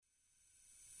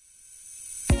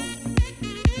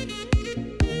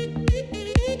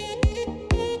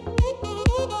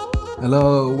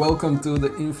Hello, welcome to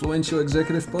the Influential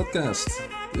Executive Podcast.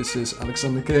 This is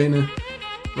Alexander Kane,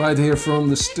 right here from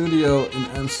the studio in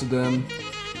Amsterdam,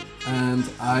 and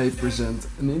I present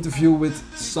an interview with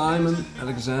Simon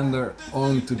Alexander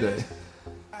Ong today.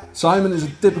 Simon is a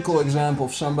typical example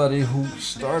of somebody who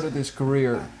started his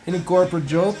career in a corporate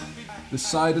job,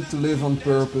 decided to live on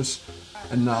purpose,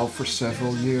 and now for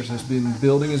several years has been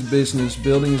building his business,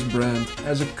 building his brand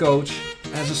as a coach,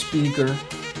 as a speaker,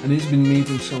 and he's been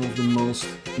meeting some of the most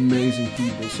amazing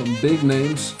people, some big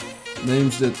names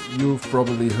that you've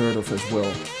probably heard of as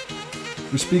well.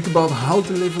 We speak about how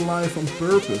to live a life on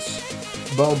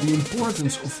purpose, about the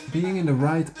importance of being in the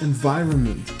right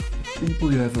environment,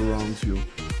 people you have around you,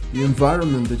 the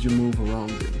environment that you move around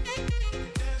in.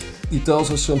 He tells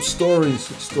us some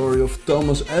stories, a story of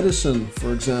Thomas Edison,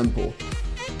 for example,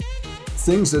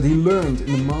 things that he learned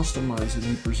in the masterminds that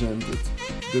he presented,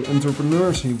 the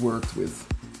entrepreneurs he worked with.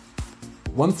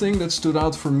 One thing that stood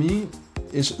out for me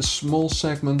is a small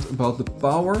segment about the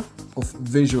power of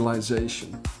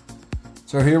visualization.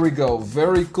 So here we go,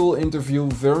 very cool interview,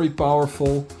 very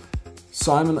powerful.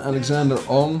 Simon Alexander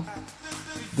Ong,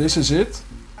 this is it.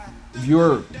 If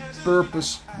you're a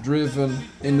purpose-driven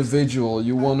individual,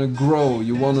 you want to grow,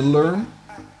 you want to learn,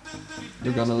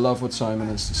 you're going to love what Simon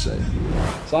has to say.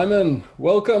 Simon,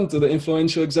 welcome to the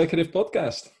Influential Executive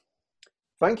Podcast.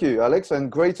 Thank you, Alex,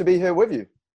 and great to be here with you.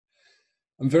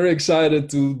 I'm very excited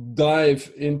to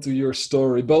dive into your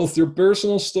story, both your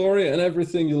personal story and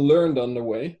everything you learned on the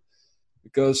way.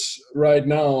 Because right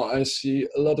now I see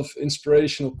a lot of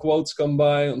inspirational quotes come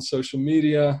by on social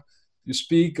media. You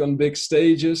speak on big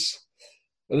stages,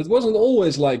 but it wasn't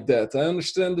always like that. I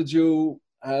understand that you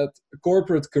had a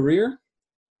corporate career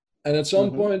and at some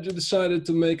point you decided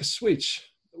to make a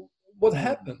switch. What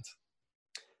happened?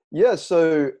 Yeah,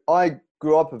 so I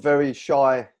grew up a very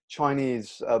shy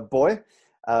Chinese boy.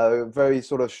 Very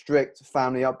sort of strict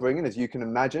family upbringing, as you can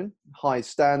imagine, high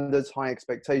standards, high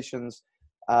expectations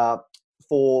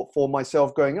for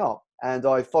myself growing up. And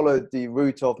I followed the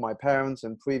route of my parents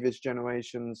and previous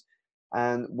generations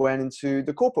and went into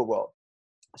the corporate world.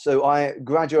 So I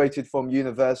graduated from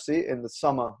university in the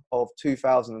summer of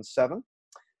 2007.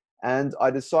 And I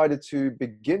decided to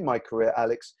begin my career,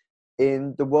 Alex,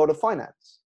 in the world of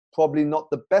finance. Probably not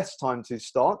the best time to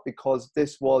start because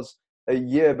this was a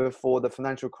year before the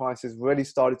financial crisis really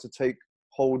started to take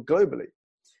hold globally.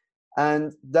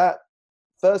 And that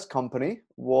first company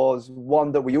was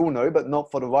one that we all know, but not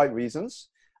for the right reasons,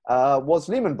 was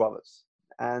Lehman Brothers.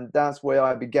 And that's where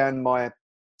I began my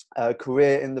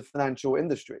career in the financial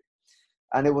industry.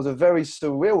 And it was a very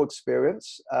surreal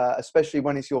experience, especially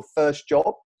when it's your first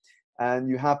job and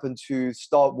you happen to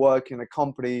start work in a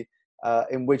company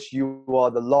in which you are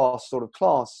the last sort of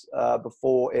class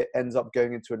before it ends up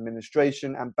going into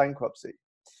administration and bankruptcy.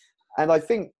 And I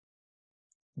think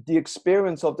the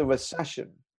experience of the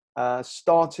recession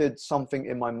started something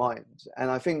in my mind. And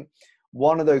I think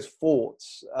one of those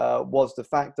thoughts was the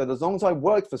fact that as long as I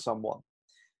worked for someone,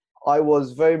 I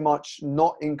was very much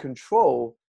not in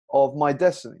control of my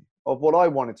destiny, of what I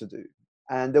wanted to do.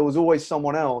 And there was always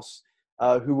someone else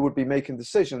who would be making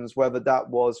decisions, whether that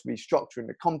was restructuring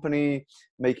the company,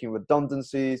 making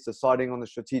redundancies, deciding on the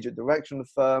strategic direction of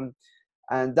the firm.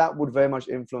 And that would very much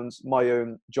influence my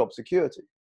own job security.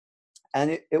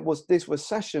 And it was this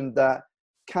recession that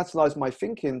catalyzed my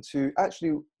thinking to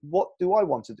actually, what do I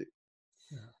want to do?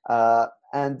 Yeah.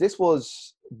 And this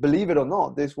was, believe it or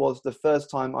not, this was the first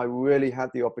time I really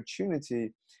had the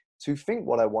opportunity to think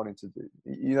what I wanted to do.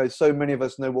 You know, so many of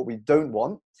us know what we don't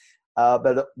want.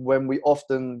 But when we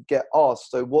often get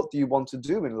asked, so what do you want to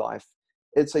do in life?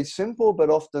 It's a simple but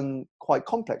often quite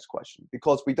complex question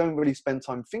because we don't really spend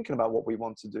time thinking about what we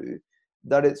want to do,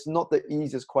 that it's not the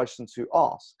easiest question to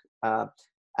ask.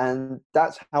 And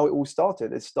that's how it all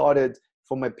started. It started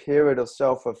from a period of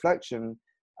self-reflection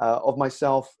of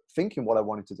myself thinking what I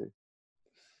wanted to do.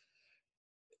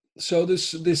 So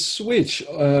this switch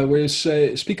where you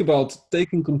speak about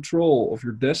taking control of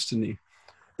your destiny,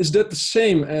 is that the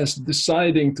same as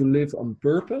deciding to live on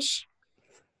purpose?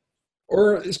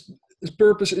 Or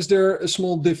is there a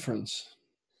small difference?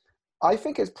 I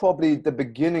think it's probably the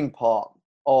beginning part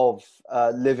of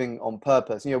living on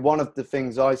purpose. You know, one of the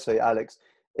things I say, Alex,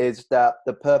 is that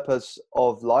the purpose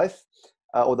of life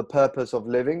or the purpose of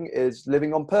living is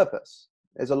living on purpose,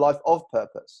 is a life of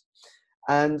purpose.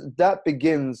 And that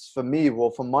begins for me,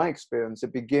 or from my experience,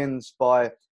 it begins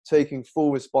by taking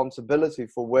full responsibility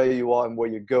for where you are and where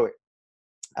you're going.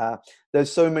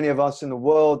 There's so many of us in the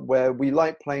world where we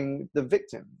like playing the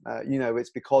victim. You know,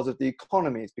 it's because of the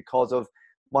economy, it's because of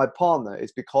my partner,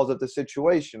 it's because of the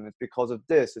situation, it's because of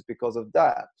this, it's because of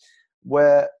that.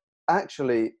 Where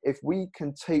actually, if we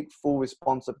can take full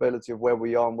responsibility of where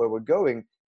we are and where we're going,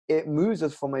 it moves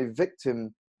us from a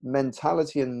victim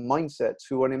mentality and mindset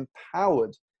to an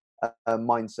empowered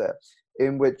mindset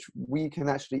in which we can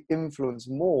actually influence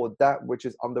more that which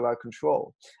is under our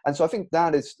control. And so I think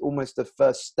that is almost the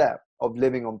first step of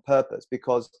living on purpose,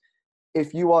 because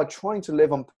if you are trying to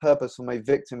live on purpose from a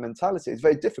victim mentality, it's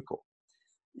very difficult.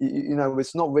 You know,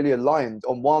 it's not really aligned.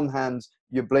 On one hand,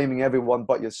 you're blaming everyone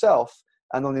but yourself,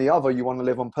 and on the other, you want to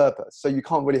live on purpose. So you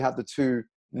can't really have the two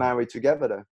married together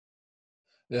there.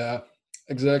 Yeah,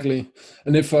 exactly.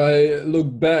 And if I look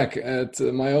back at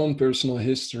my own personal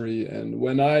history, and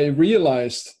when I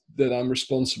realized that I'm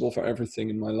responsible for everything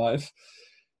in my life,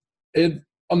 it,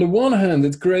 on the one hand,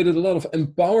 it created a lot of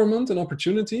empowerment and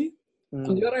opportunity.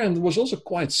 On the other hand, it was also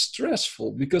quite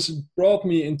stressful because it brought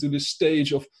me into this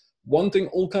stage of wanting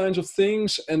all kinds of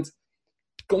things and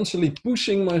constantly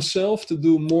pushing myself to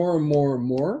do more and more and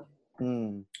more.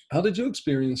 How did you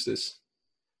experience this?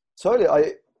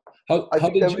 Totally. How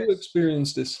did you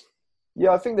experience this?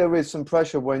 Yeah, I think there is some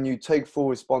pressure when you take full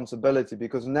responsibility,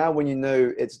 because now when you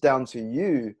know it's down to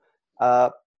you,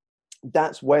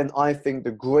 that's when I think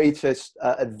the greatest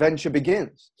adventure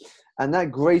begins. And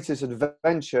that greatest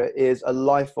adventure is a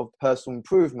life of personal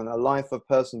improvement, a life of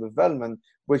personal development,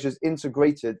 which is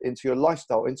integrated into your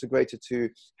lifestyle, integrated to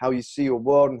how you see your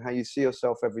world and how you see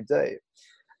yourself every day.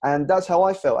 And that's how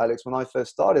I felt, Alex, when I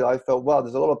first started. I felt, wow,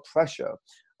 there's a lot of pressure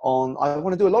on, I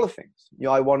want to do a lot of things. You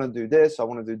know, I want to do this, I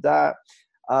want to do that.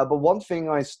 But one thing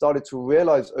I started to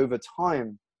realize over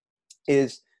time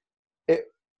is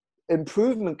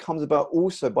improvement comes about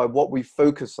also by what we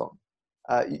focus on.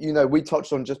 You know, we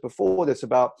touched on just before this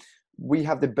about we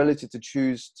have the ability to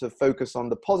choose to focus on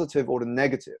the positive or the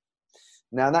negative.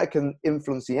 Now that can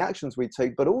influence the actions we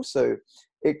take, but also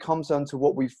it comes down to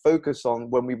what we focus on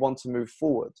when we want to move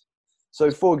forward.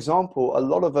 So for example, a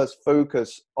lot of us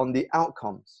focus on the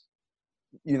outcomes.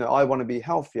 You know, I want to be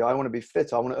healthier, I want to be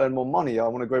fitter, I want to earn more money, I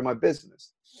want to grow my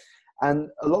business. And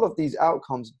a lot of these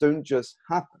outcomes don't just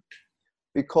happen,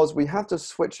 because we have to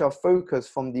switch our focus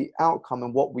from the outcome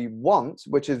and what we want,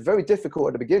 which is very difficult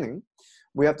at the beginning.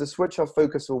 We have to switch our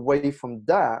focus away from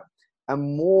that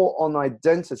and more on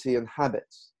identity and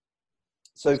habits.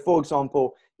 So for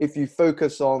example, if you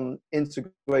focus on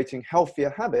integrating healthier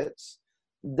habits,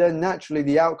 then naturally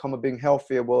the outcome of being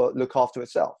healthier will look after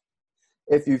itself.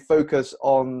 If you focus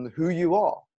on who you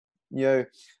are, you know,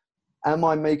 am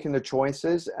I making the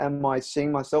choices? Am I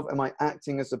seeing myself? Am I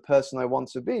acting as the person I want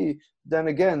to be? Then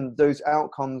again, those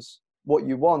outcomes, what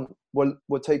you want,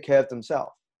 will take care of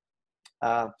themselves.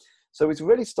 So it's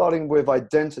really starting with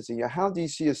identity. How do you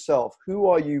see yourself? Who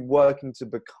are you working to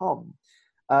become?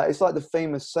 It's like the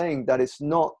famous saying that it's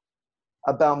not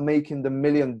about making the $1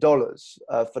 million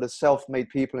for the self-made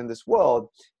people in this world.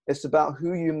 It's about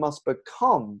who you must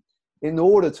become in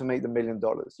order to make the $1 million.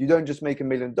 You don't just make $1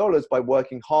 million by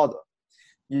working harder.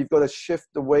 You've got to shift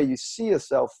the way you see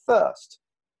yourself first.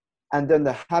 And then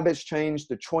the habits change,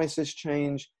 the choices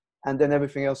change, and then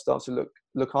everything else starts to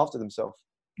look after themselves.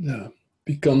 Yeah,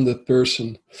 become that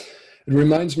person. It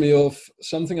reminds me of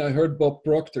something I heard Bob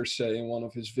Proctor say in one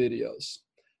of his videos.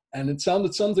 And it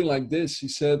sounded something like this. He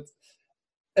said,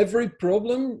 every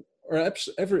problem or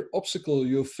every obstacle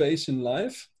you face in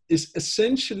life is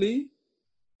essentially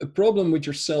a problem with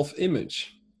your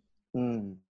self-image.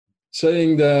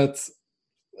 Saying that,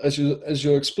 as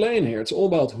you explain here, it's all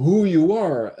about who you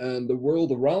are, and the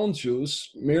world around you is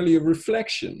merely a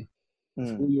reflection of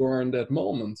who you are in that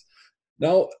moment.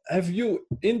 Now, have you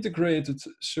integrated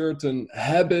certain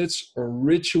habits or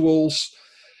rituals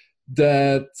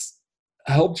that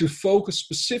helped you focus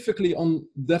specifically on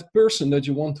that person that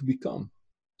you want to become?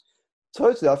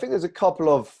 Totally. I think there's a couple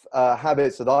of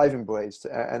habits that I've embraced.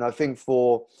 And I think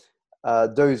for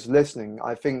those listening,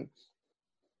 I think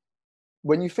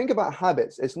when you think about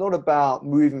habits, it's not about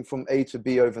moving from A to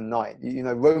B overnight. You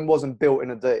know, Rome wasn't built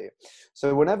in a day.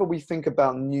 So whenever we think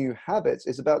about new habits,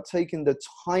 it's about taking the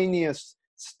tiniest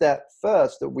step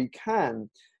first that we can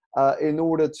in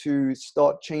order to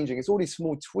start changing. It's all these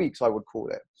small tweaks, I would call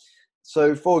it.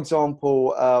 So for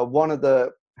example, one of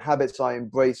the habits I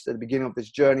embraced at the beginning of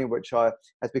this journey, which has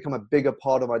become a bigger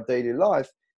part of my daily life,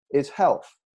 is health.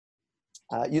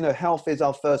 You know, health is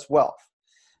our first wealth.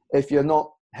 If you're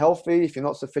not healthy, if you're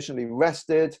not sufficiently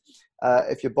rested,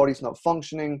 if your body's not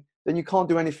functioning, then you can't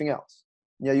do anything else.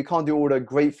 You know, you can't do all the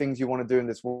great things you want to do in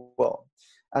this world.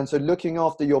 And so looking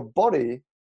after your body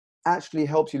actually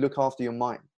helps you look after your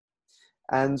mind.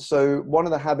 And so one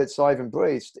of the habits I've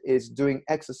embraced is doing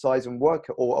exercise and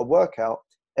a workout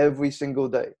every single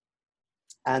day.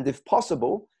 And if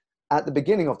possible, at the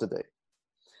beginning of the day.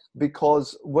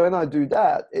 because when I do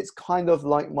that, it's kind of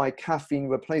like my caffeine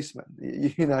replacement.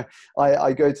 You know,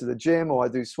 I go to the gym, or I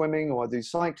do swimming, or I do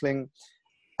cycling,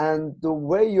 and the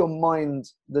way your mind,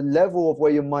 the level of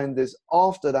where your mind is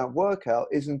after that workout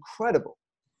is incredible.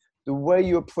 The way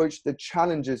you approach the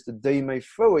challenges the day may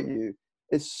throw at you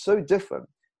is so different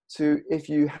to if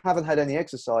you haven't had any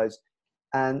exercise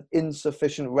and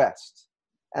insufficient rest.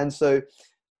 And so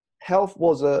health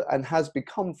was and has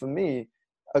become for me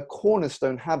a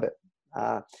cornerstone habit.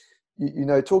 You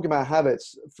know, talking about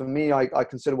habits, for me, I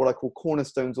consider what I call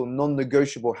cornerstones or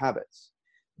non-negotiable habits.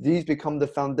 These become the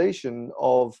foundation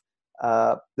of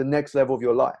the next level of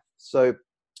your life. So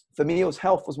for me, it was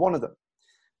health was one of them.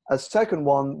 A second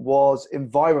one was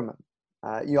environment.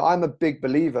 You know, I'm a big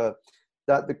believer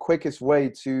that the quickest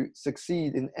way to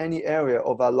succeed in any area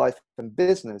of our life and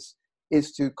business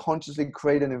is to consciously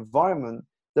create an environment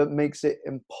that makes it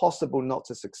impossible not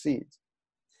to succeed.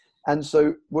 And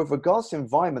so with regards to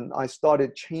environment, I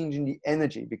started changing the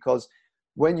energy, because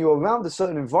when you're around a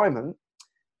certain environment,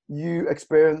 you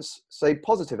experience, say,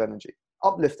 positive energy,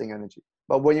 uplifting energy.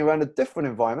 But when you're around a different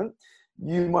environment,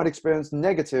 you might experience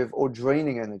negative or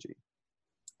draining energy.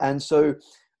 And so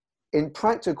in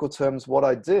practical terms, what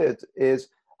I did is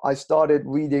I started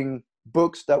reading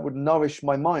books that would nourish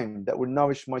my mind, that would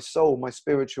nourish my soul, my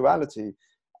spirituality.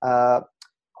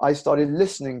 I started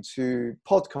listening to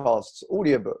podcasts,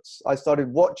 audiobooks. I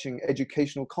started watching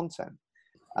educational content.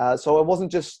 So I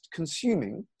wasn't just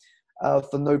consuming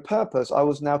for no purpose. I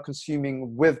was now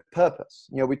consuming with purpose.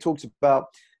 You know, we talked about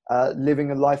living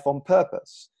a life on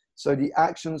purpose. So the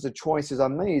actions, the choices I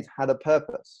made had a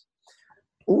purpose.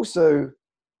 Also,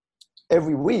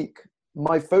 every week,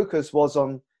 my focus was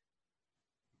on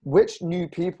which new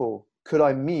people could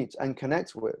I meet and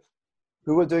connect with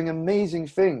who are doing amazing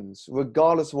things,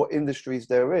 regardless of what industries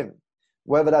they're in,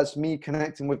 whether that's me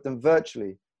connecting with them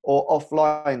virtually or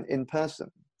offline in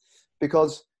person.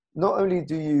 Because not only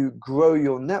do you grow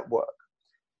your network,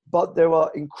 but there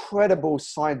are incredible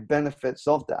side benefits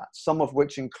of that, some of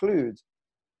which include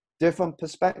different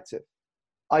perspective,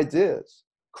 ideas,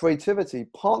 creativity,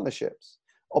 partnerships,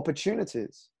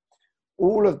 opportunities.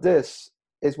 All of this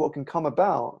is what can come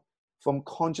about from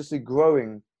consciously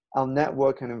growing our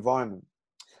network and environment.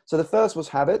 So the first was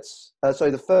habits.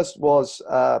 The first was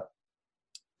the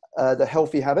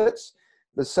healthy habits.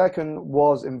 The second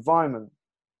was environment.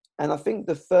 And I think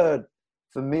the third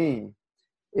for me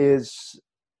is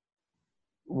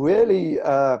really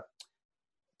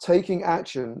taking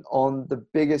action on the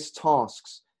biggest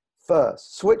tasks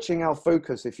first, switching our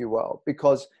focus, if you will,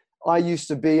 because I used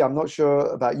to be, I'm not sure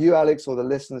about you, Alex, or the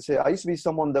listeners here, I used to be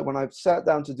someone that when I sat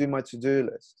down to do my to-do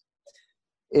list,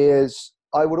 is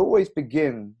I would always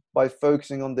begin by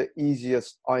focusing on the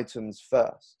easiest items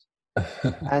first.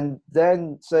 And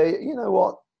then say, you know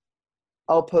what,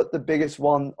 I'll put the biggest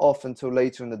one off until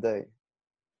later in the day.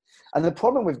 And the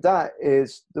problem with that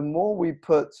is the more we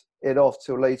put it off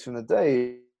till later in the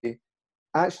day,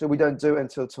 actually we don't do it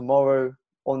until tomorrow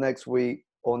or next week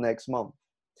or next month.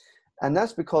 And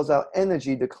that's because our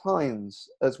energy declines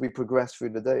as we progress through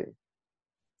the day.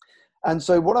 And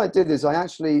so what I did is I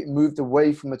actually moved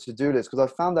away from a to-do list,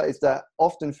 because I found that is that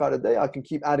often throughout the day, I can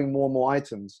keep adding more and more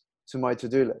items to my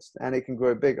to-do list and it can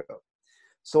grow bigger.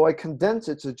 So I condensed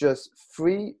it to just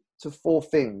 3 to 4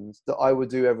 things that I would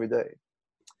do every day.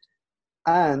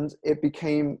 And it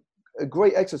became a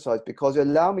great exercise because it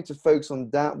allowed me to focus on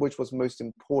that which was most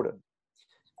important.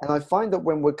 And I find that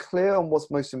when we're clear on what's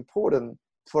most important,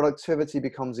 productivity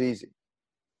becomes easy.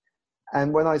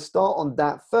 And when I start on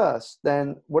that first,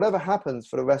 then whatever happens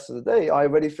for the rest of the day, I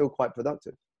already feel quite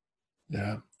productive.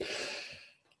 Yeah,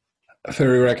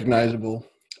 very recognizable.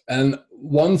 And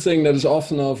one thing that is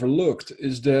often overlooked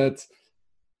is that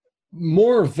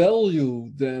more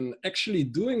value than actually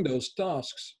doing those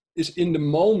tasks is in the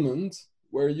moment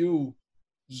where you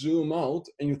zoom out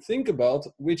and you think about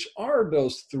which are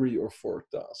those 3 or 4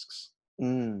 tasks.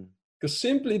 Because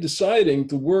simply deciding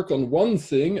to work on one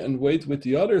thing and wait with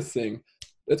the other thing,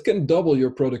 that can double your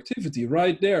productivity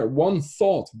right there. One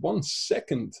thought, 1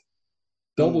 second,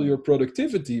 double your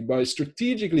productivity by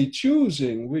strategically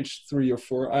choosing which 3 or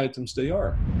 4 items they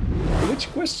are. Which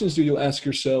questions do you ask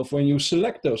yourself when you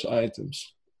select those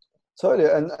items? Totally.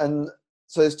 And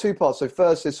so there's 2 parts. So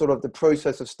first is sort of the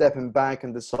process of stepping back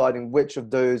and deciding which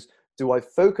of those do I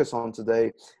focus on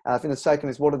today. And I think the second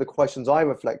is what are the questions I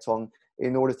reflect on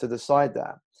in order to decide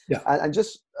that. Yeah. And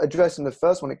just addressing the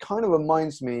first one, it kind of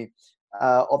reminds me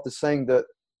of the saying that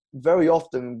very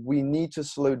often we need to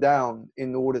slow down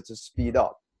in order to speed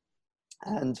up.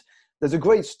 And there's a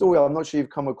great story, I'm not sure you've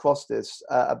come across this,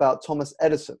 about Thomas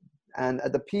Edison. And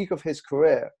at the peak of his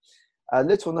career, a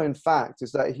little known fact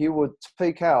is that he would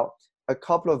take out a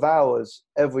couple of hours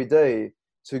every day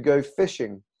to go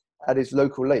fishing at his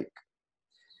local lake.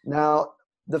 Now,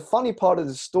 the funny part of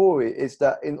the story is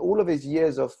that in all of his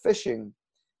years of fishing,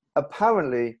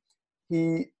 apparently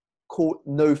he caught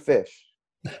no fish.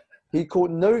 He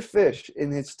caught no fish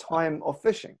in his time of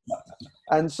fishing.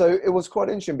 And so it was quite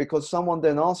interesting because someone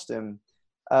then asked him,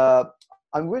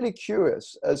 I'm really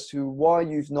curious as to why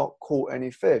you've not caught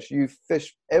any fish. You've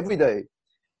fished every day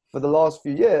for the last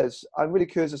few years. I'm really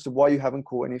curious as to why you haven't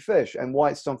caught any fish and why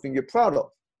it's something you're proud of.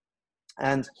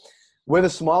 And with a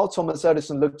smile, Thomas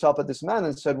Edison looked up at this man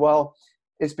and said, well,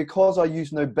 it's because I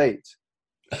use no bait.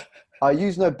 I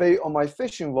use no bait on my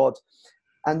fishing rod.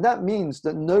 And that means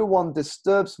that no one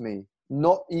disturbs me,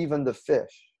 not even the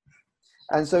fish.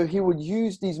 And so he would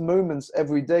use these moments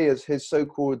every day as his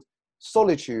so-called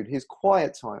solitude, his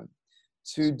quiet time,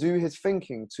 to do his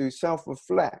thinking, to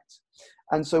self-reflect.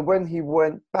 And so when he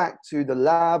went back to the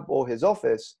lab or his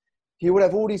office, he would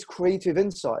have all these creative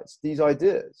insights, these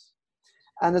ideas.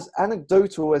 And as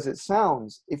anecdotal as it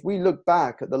sounds, if we look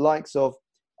back at the likes of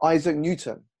Isaac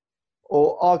Newton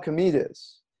or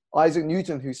Archimedes, Isaac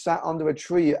Newton, who sat under a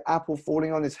tree, apple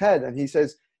falling on his head, and he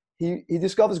says he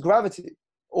discovers gravity,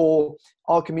 or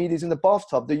Archimedes in the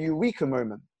bathtub, the eureka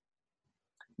moment.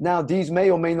 Now, these may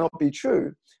or may not be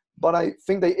true, but I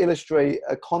think they illustrate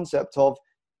a concept of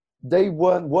they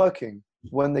weren't working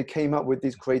when they came up with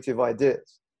these creative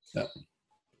ideas. Yeah.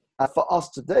 For us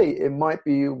today, it might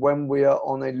be when we are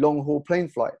on a long-haul plane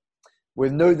flight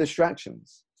with no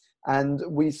distractions, and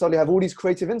we suddenly have all these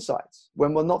creative insights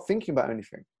when we're not thinking about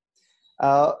anything.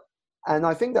 And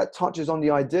I think that touches on the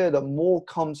idea that more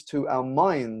comes to our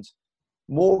mind,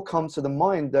 more comes to the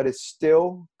mind that is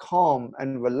still, calm,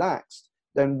 and relaxed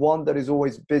than one that is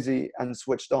always busy and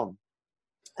switched on.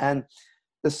 And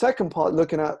the second part,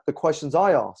 looking at the questions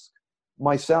I ask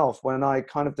myself when I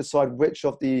kind of decide which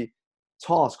of the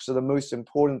tasks are the most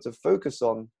important to focus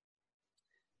on,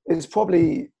 is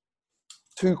probably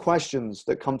two questions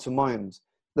that come to mind.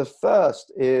 The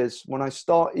first is when I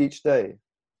start each day,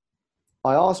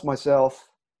 I ask myself,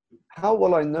 how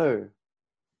will I know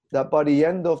that by the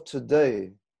end of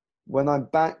today, when I'm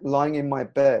back lying in my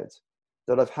bed,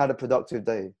 that I've had a productive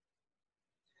day?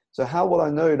 So how will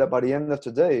I know that by the end of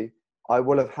today, I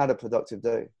will have had a productive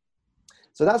day?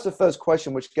 So that's the first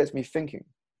question, which gets me thinking.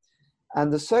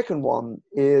 And the second one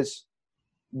is,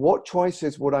 what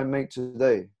choices would I make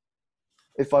today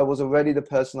if I was already the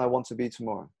person I want to be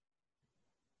tomorrow?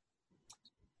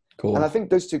 Cool. And I think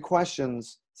those two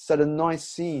questions set a nice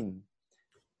scene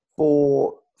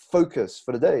for focus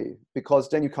for the day, because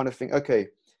then you kind of think, okay,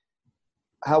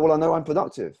 how will I know I'm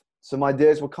productive? Some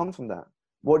ideas will come from that.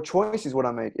 What choices would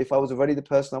I make if I was already the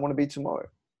person I want to be tomorrow?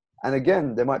 And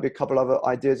again, there might be a couple other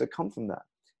ideas that come from that.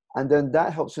 And then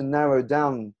that helps to narrow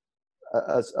down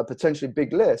a potentially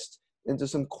big list into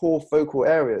some core focal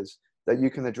areas that you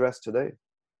can address today.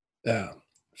 Yeah,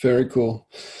 very cool.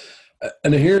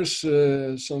 And here's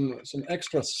some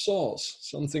extra sauce,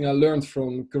 something I learned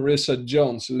from Carissa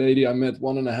Jones, a lady I met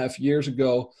 1.5 years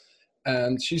ago.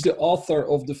 And she's the author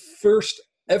of the first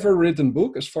ever written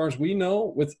book, as far as we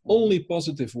know, with only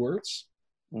positive words.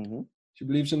 Mm-hmm. She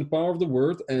believes in the power of the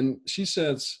word. And she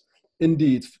says,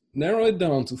 indeed, narrow it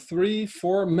down to 3,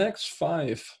 4, max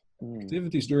 5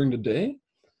 activities during the day.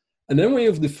 And then when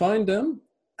you've defined them,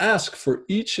 ask for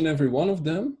each and every one of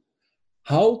them,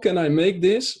 how can I make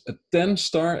this a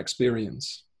 10-star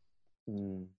experience?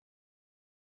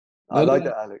 I like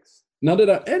that, Alex. Now that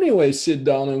I anyway sit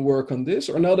down and work on this,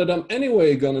 or now that I'm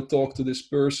anyway going to talk to this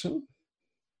person,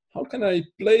 how can I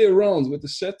play around with the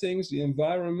settings, the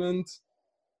environment,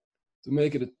 to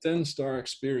make it a 10-star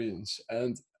experience?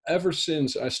 And ever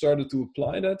since I started to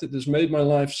apply that, it has made my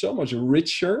life so much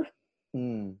richer.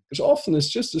 Because often it's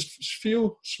just a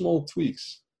few small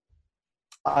tweaks.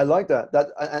 I like that.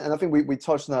 And I think we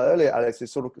touched on that earlier, Alex,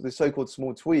 is sort of the so-called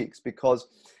small tweaks, because,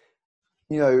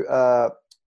 you know,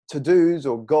 to-dos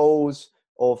or goals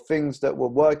or things that we're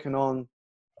working on,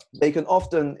 they can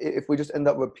often, if we just end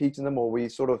up repeating them, or we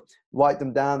sort of write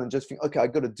them down and just think, okay, I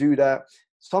got to do that.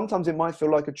 Sometimes it might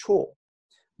feel like a chore.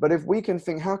 But if we can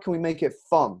think, how can we make it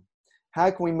fun?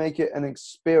 How can we make it an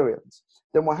experience?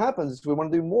 Then what happens is we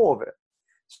want to do more of it.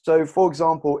 So, for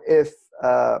example, if,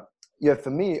 for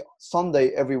me, Sunday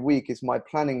every week is my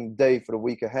planning day for the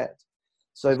week ahead.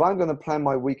 So if I'm going to plan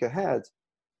my week ahead,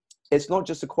 it's not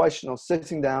just a question of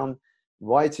sitting down,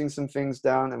 writing some things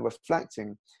down and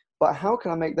reflecting, but how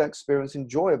can I make that experience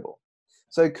enjoyable?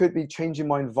 So it could be changing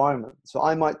my environment. So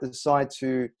I might decide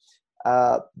to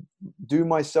do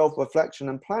my self-reflection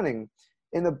and planning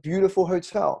in a beautiful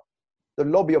hotel the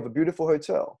lobby of a beautiful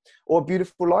hotel, or a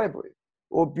beautiful library,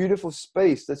 or a beautiful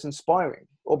space that's inspiring,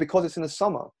 or because it's in the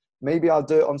summer, maybe I'll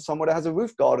do it on somewhere that has a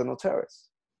roof garden or terrace.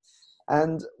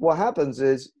 And what happens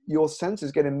is your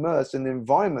senses get immersed in the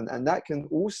environment, and that can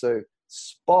also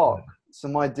spark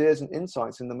some ideas and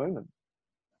insights in the moment.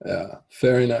 Yeah,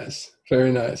 very nice.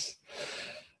 Very nice.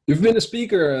 You've been a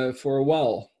speaker for a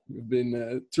while. You've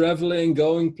been traveling,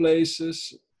 going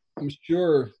places. I'm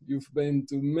sure you've been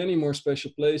to many more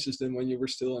special places than when you were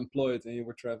still employed and you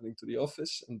were traveling to the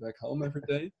office and back home every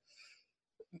day.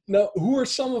 Now, who are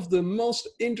some of the most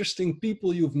interesting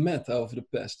people you've met over the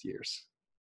past years?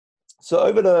 So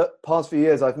over the past few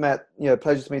years, I've met,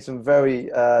 pleasure to meet some very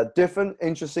different,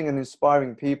 interesting, and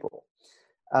inspiring people.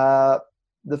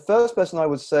 The first person I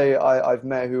would say I've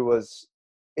met who was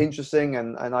interesting,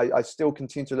 and I still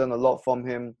continue to learn a lot from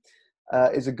him,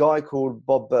 is a guy called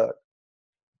Bob Burg.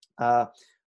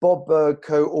 Bob Burg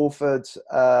co-authored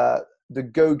the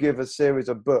Go-Giver series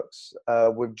of books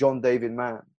with John David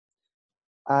Mann.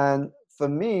 And for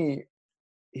me,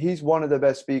 he's one of the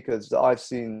best speakers that I've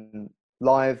seen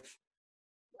live,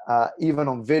 even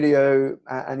on video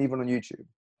and even on YouTube.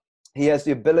 He has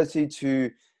the ability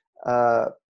to,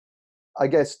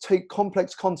 take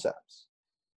complex concepts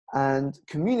and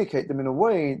communicate them in a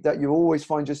way that you always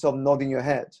find yourself nodding your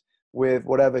head with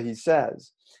whatever he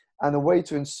says, and a way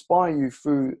to inspire you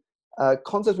through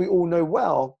concepts we all know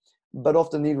well, but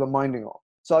often need reminding of.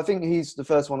 So I think he's the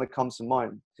first one that comes to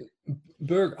mind.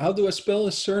 Burg, how do I spell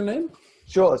his surname?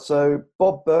 Sure. So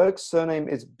Bob Burg's surname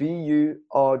is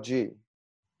B-U-R-G.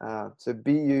 So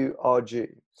B-U-R-G.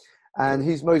 And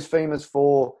he's most famous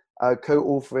for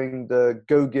co-authoring the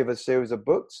Go-Giver series of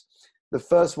books. The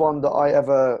first one that I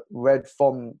ever read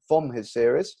from his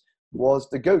series was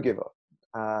the Go-Giver.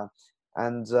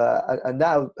 And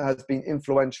that has been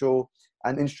influential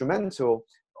and instrumental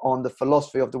on the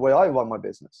philosophy of the way I run my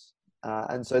business.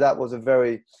 And so that was a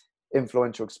very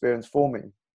influential experience for me.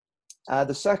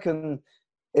 The second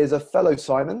is a fellow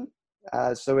Simon.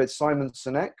 So it's Simon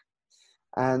Sinek.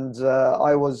 And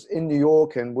I was in New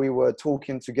York, and we were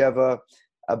talking together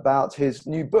about his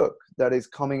new book that is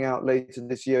coming out later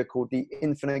this year called The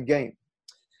Infinite Game.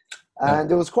 And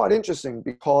it was quite interesting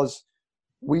because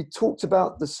we talked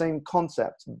about the same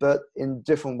concept, but in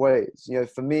different ways.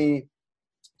 For me,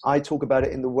 I talk about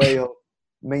it in the way of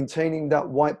maintaining that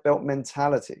white belt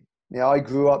mentality. I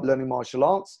grew up learning martial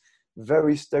arts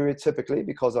very stereotypically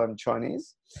because I'm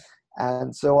Chinese.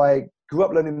 And so I grew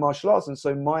up learning martial arts. And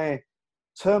so my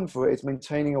term for it is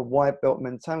maintaining a white belt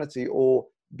mentality, or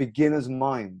beginner's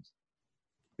mind.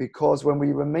 Because when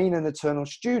we remain an eternal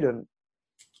student,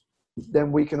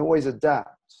 then we can always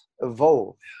adapt,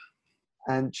 evolve,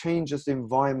 and change as the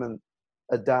environment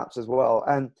adapts as well.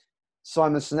 And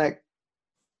Simon Sinek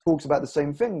talks about the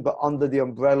same thing, but under the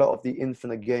umbrella of the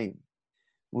infinite game,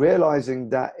 realizing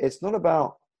that it's not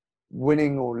about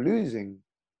winning or losing,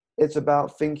 it's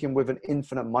about thinking with an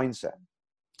infinite mindset.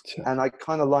 Sure. And I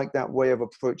kind of like that way of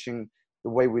approaching the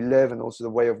way we live and also the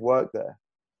way of work there.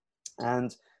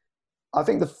 And I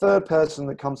think the third person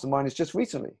that comes to mind is just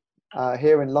recently,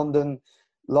 here in London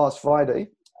last Friday,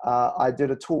 I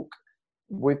did a talk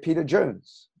with Peter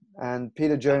Jones. And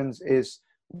Peter Jones is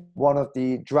one of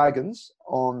the dragons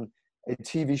on a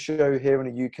TV show here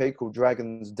in the UK called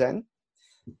Dragon's Den.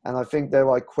 And I think there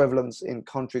are equivalents in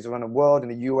countries around the world. In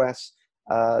the US,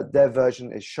 their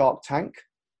version is Shark Tank,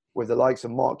 with the likes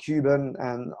of Mark Cuban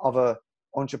and other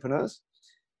entrepreneurs.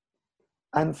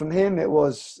 And from him, it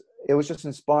was just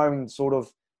inspiring, sort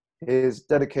of his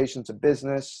dedication to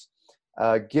business,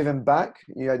 giving back.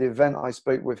 The event I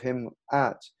spoke with him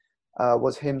at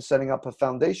was him setting up a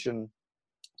foundation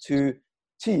to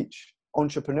teach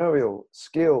entrepreneurial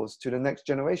skills to the next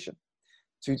generation,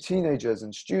 to teenagers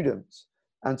and students,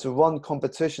 and to run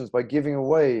competitions by giving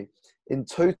away in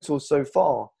total so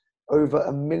far over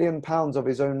 £1 million of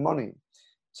his own money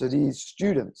to these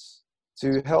students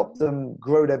to help them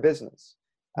grow their business,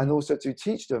 and also to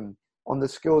teach them on the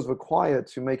skills required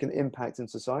to make an impact in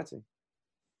society.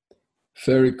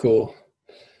 Very cool.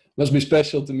 Must be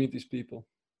special to meet these people.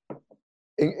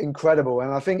 Incredible.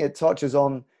 And I think it touches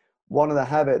on one of the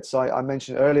habits I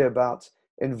mentioned earlier about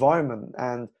environment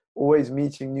and always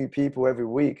meeting new people every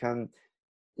week. And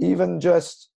even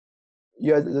just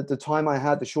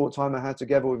the short time I had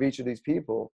together with each of these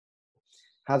people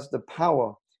has the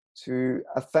power to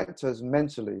affect us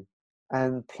mentally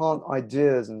and plant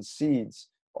ideas and seeds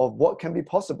of what can be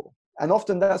possible. And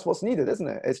often that's what's needed, isn't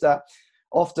it? It's that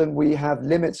often we have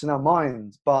limits in our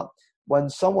minds, but when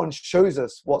someone shows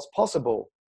us what's possible,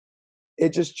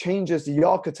 it just changes the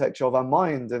architecture of our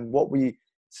mind and what we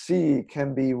see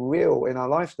can be real in our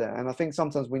life there. And I think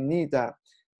sometimes we need that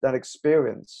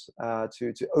experience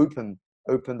to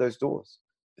open those doors.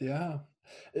 Yeah.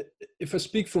 If I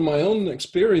speak from my own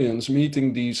experience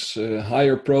meeting these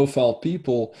higher profile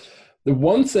people, the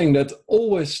one thing that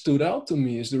always stood out to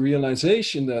me is the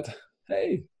realization that,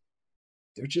 hey,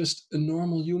 they're just a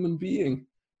normal human being.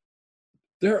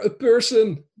 They're a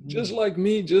person just like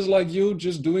me, just like you,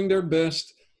 just doing their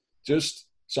best, just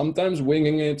sometimes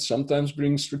winging it, sometimes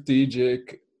being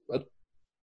strategic. But,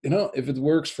 if it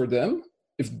works for them,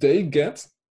 if they get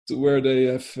to where they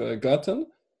have gotten,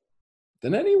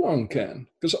 then anyone can.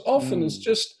 Because often it's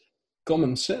just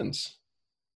common sense.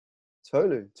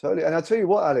 Totally. And I'll tell you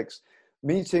what, Alex,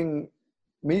 meeting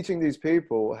these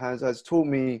people has taught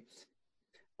me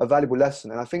a valuable lesson.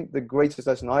 And I think the greatest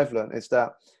lesson I've learned is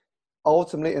that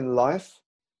ultimately in life,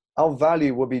 our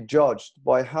value will be judged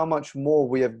by how much more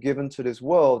we have given to this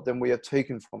world than we have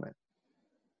taken from it.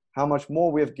 How much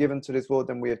more we have given to this world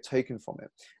than we have taken from it.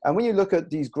 And when you look at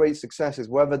these great successes,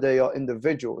 whether they are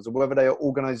individuals or whether they are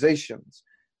organizations,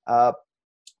 the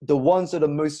ones that are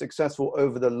most successful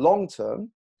over the long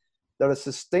term, that are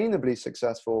sustainably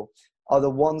successful, are the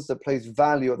ones that place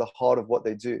value at the heart of what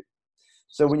they do.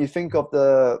 So when you think of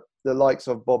the likes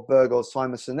of Bob Burger or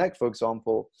Simon Sinek, for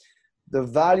example, the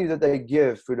value that they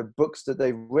give through the books that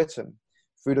they've written,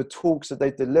 through the talks that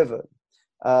they delivered,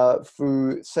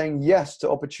 through saying yes to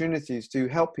opportunities to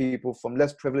help people from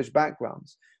less privileged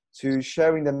backgrounds, to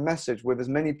sharing their message with as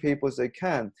many people as they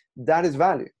can, that is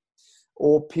value.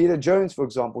 Or Peter Jones, for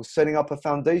example, setting up a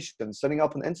foundation, setting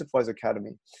up an enterprise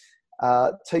academy,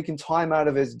 taking time out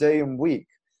of his day and week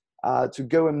to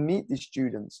go and meet these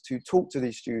students, to talk to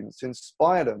these students, to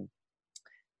inspire them.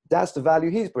 That's the value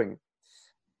he's bringing.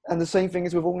 And the same thing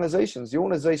is with organizations. The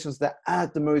organizations that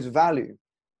add the most value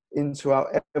into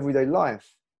our everyday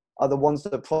life are the ones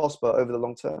that prosper over the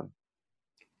long term.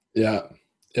 Yeah,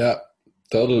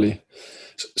 totally.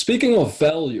 Speaking of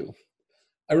value,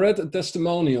 I read a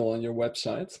testimonial on your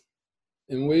website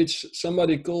in which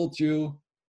somebody called you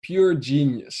pure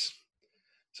genius.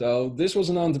 So this was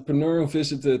an entrepreneur who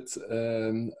visited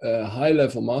a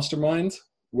high-level mastermind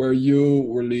where you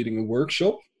were leading a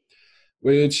workshop,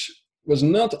 which was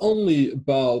not only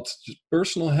about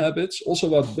personal habits, also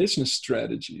about business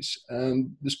strategies.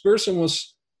 And this person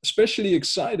was especially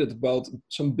excited about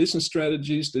some business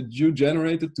strategies that you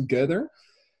generated together.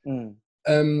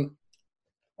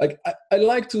 I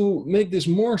like to make this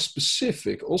more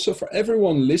specific, also for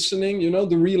everyone listening,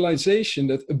 the realization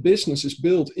that a business is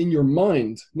built in your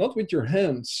mind, not with your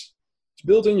hands. It's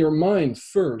built in your mind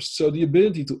first. So the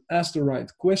ability to ask the right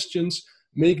questions,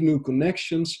 make new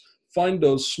connections, find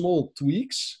those small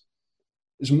tweaks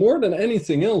is more than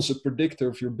anything else a predictor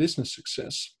of your business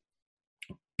success.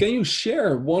 Can you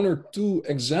share one or two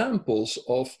examples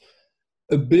of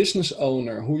a business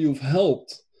owner who you've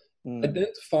helped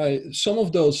identify some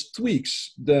of those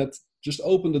tweaks that just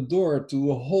open the door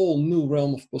to a whole new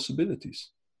realm of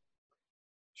possibilities?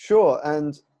 Sure.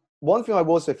 And one thing I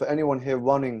will say for anyone here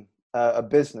running a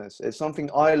business, it's something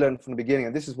I learned from the beginning.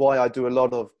 And this is why I do a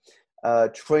lot of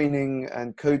training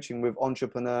and coaching with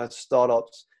entrepreneurs,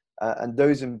 startups, and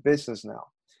those in business now,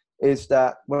 is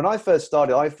that when I first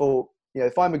started, I thought,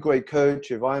 if I'm a great coach,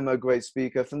 if I'm a great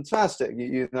speaker, fantastic,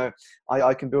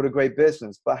 I can build a great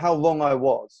business. But how wrong I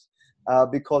was,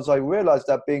 because I realized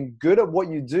that being good at what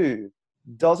you do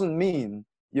doesn't mean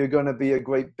you're going to be a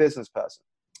great business person.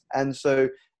 And so,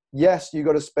 yes, you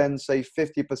got to spend, say,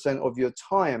 50% of your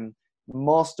time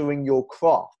mastering your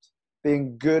craft,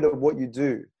 being good at what you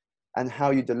do and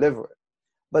how you deliver it.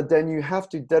 But then you have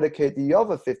to dedicate the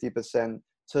other 50%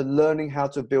 to learning how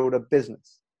to build a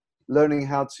business, learning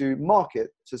how to market,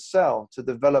 to sell, to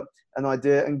develop an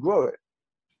idea and grow it.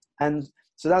 And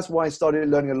so that's why I started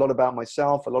learning a lot about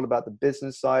myself, a lot about the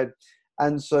business side.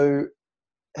 And so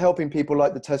helping people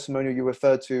like the testimonial you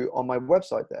referred to on my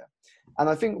website there. And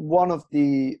I think one of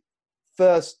the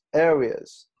first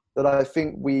areas that I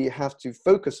think we have to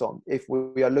focus on if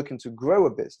we are looking to grow a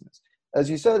business, as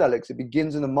you said, Alex, it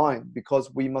begins in the mind, because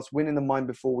we must win in the mind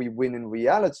before we win in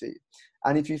reality.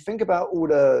 And if you think about all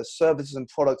the services and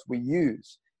products we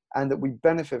use and that we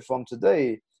benefit from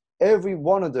today, every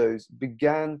one of those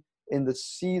began in the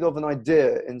seed of an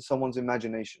idea in someone's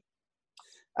imagination.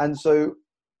 And so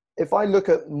if I look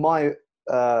at my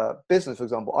business, for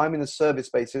example, I'm in a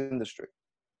service-based industry.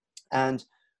 And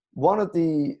one of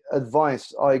the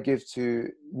advice I give to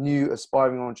new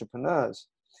aspiring entrepreneurs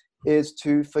is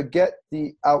to forget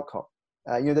the outcome.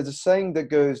 There's a saying that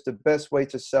goes, the best way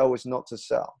to sell is not to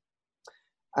sell.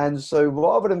 And so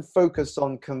rather than focus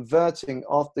on converting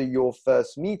after your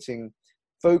first meeting,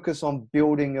 focus on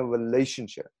building a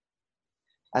relationship.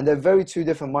 And they're very two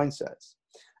different mindsets.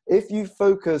 If you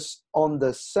focus on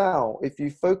the sell, if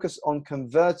you focus on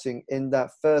converting in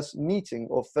that first meeting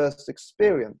or first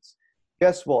experience,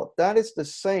 guess what? That is the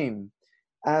same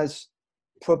as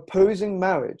proposing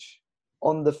marriage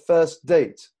on the first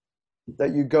date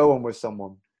that you go on with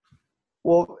someone.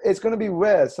 Well, it's going to be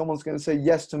rare someone's going to say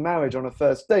yes to marriage on a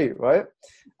first date, right?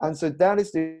 And so that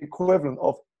is the equivalent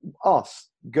of us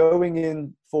going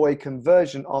in for a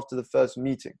conversion after the first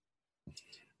meeting.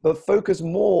 But focus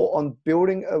more on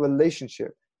building a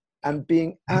relationship and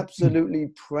being absolutely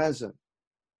present.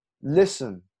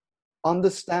 Listen,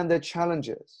 understand their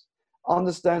challenges,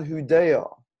 understand who they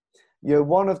are. You know,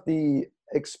 one of the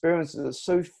experiences that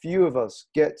so few of us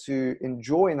get to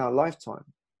enjoy in our lifetime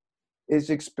is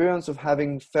the experience of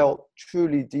having felt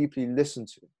truly, deeply listened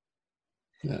to.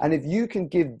 Yeah. And if you can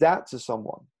give that to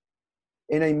someone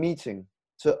in a meeting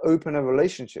to open a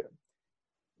relationship,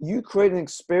 you create an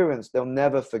experience they'll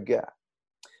never forget.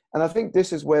 And I think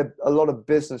this is where a lot of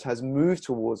business has moved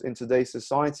towards in today's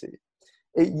society.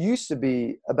 It used to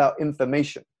be about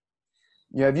information.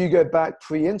 You know, if you go back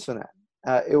pre-internet,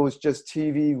 it was just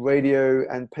TV, radio,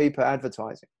 and paper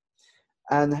advertising.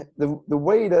 And the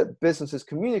way that businesses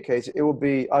communicate, it will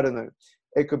be, I don't know,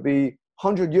 it could be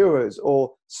 100 euros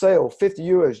or sale 50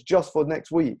 euros just for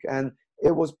next week. And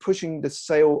it was pushing the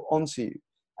sale onto you.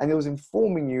 And it was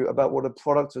informing you about what a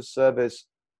product or service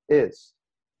is.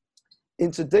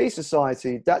 In today's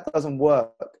society, that doesn't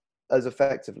work as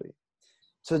effectively.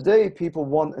 Today, people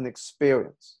want an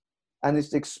experience, and it's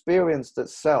the experience that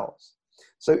sells.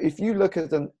 So if you look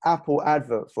at an Apple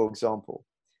advert, for example,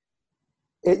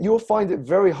 you'll find it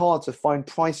very hard to find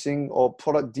pricing or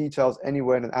product details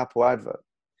anywhere in an Apple advert,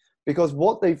 because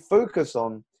what they focus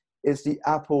on is the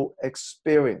Apple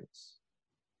experience.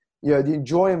 You know, the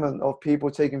enjoyment of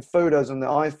people taking photos on their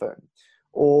iPhone,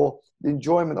 or the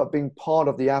enjoyment of being part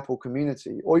of the Apple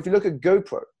community. Or if you look at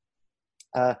GoPro,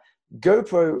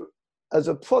 GoPro as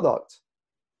a product,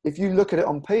 if you look at it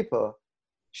on paper,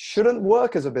 shouldn't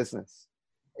work as a business.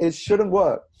 It shouldn't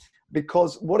work,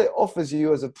 because what it offers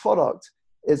you as a product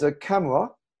is a camera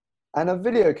and a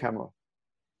video camera.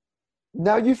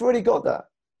 Now you've already got that.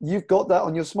 You've got that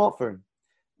on your smartphone.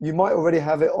 You might already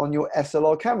have it on your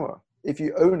SLR camera if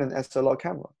you own an SLR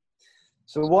camera.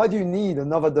 So why do you need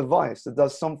another device that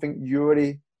does something you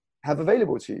already have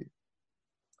available to you?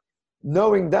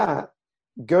 Knowing that,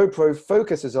 GoPro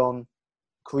focuses on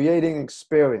creating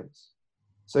experience.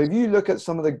 So if you look at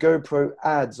some of the GoPro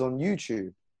ads on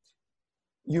YouTube,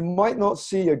 you might not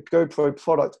see a GoPro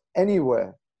product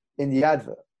anywhere in the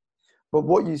advert. But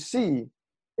what you see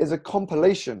is a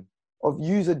compilation of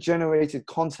user-generated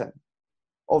content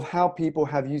of how people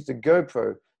have used the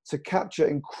GoPro to capture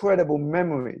incredible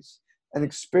memories and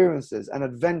experiences and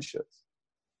adventures.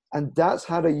 And that's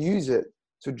how to use it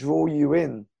to draw you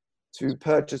in to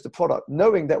purchase the product,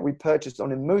 knowing that we purchased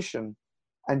on emotion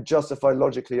and justify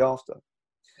logically after.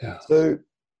 Yeah. So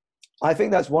I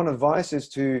think that's one advice, is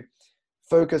to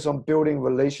focus on building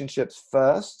relationships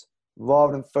first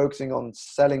rather than focusing on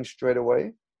selling straight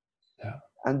away. Yeah.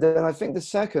 And then I think the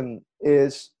second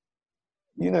is,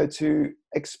 you know, to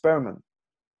experiment.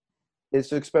 Is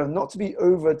to experiment, not to be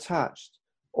over-attached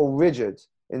or rigid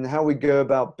in how we go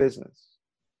about business.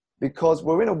 Because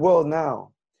we're in a world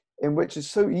now in which it's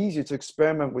so easy to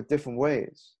experiment with different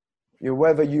ways. You know,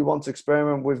 whether you want to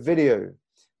experiment with video,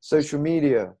 social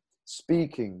media,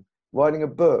 speaking, writing a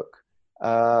book,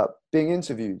 being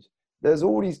interviewed. There's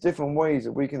all these different ways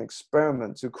that we can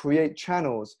experiment to create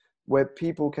channels where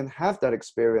people can have that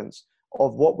experience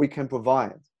of what we can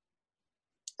provide.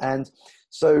 And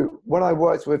so when I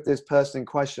worked with this person in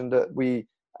question that we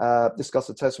discussed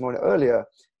the testimony earlier,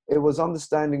 it was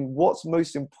understanding what's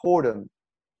most important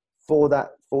for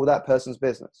that person's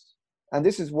business. And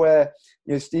this is where,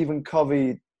 you know, Stephen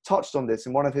Covey touched on this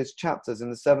in one of his chapters in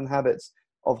the 7 Habits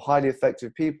of Highly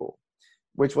Effective People,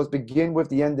 which was begin with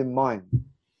the end in mind.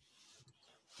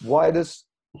 Why does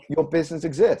your business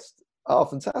exist? Oh,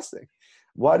 fantastic.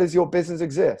 Why does your business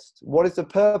exist? What is the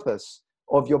purpose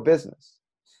of your business?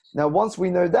 Now, once we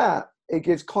know that, it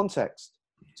gives context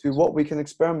to what we can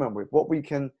experiment with, what we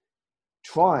can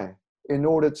try in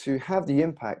order to have the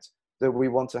impact that we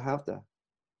want to have there.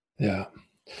 Yeah.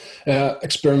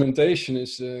 Experimentation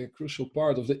is a crucial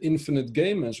part of the infinite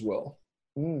game as well.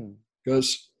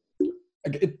 Because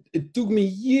it took me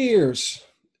years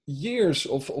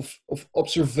of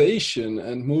observation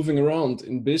and moving around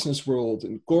in business world,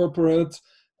 in corporate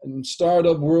and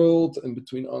startup world, and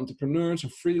between entrepreneurs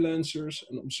and freelancers,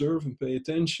 and observe and pay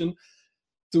attention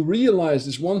to realize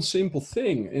this one simple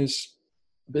thing is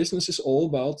business is all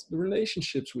about the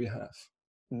relationships we have.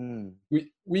 Mm.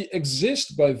 We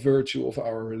exist by virtue of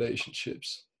our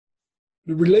relationships.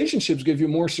 The relationships give you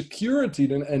more security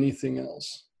than anything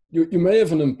else. You may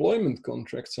have an employment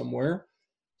contract somewhere,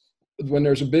 but when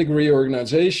there's a big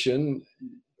reorganization,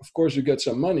 of course you get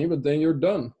some money, but then you're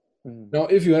done. Mm. Now,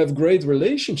 if you have great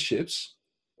relationships,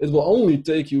 it will only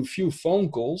take you a few phone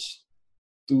calls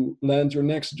to land your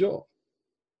next job.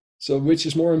 So which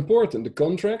is more important, the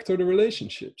contract or the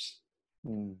relationships?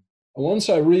 Mm. And once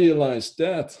I realized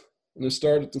that, and I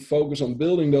started to focus on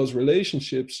building those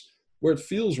relationships where it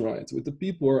feels right, with the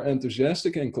people who are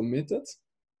enthusiastic and committed,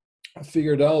 I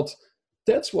figured out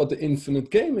that's what the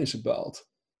infinite game is about.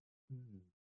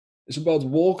 It's about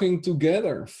walking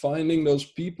together, finding those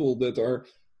people that are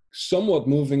somewhat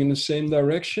moving in the same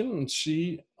direction and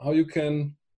see how you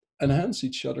can enhance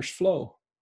each other's flow.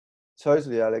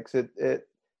 Totally, Alex.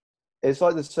 It's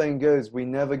like the saying goes, we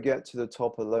never get to the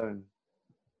top alone.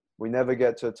 We never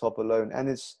get to the top alone. And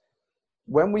it's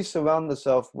when we surround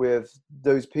ourselves with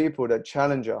those people that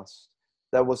challenge us,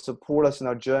 that will support us in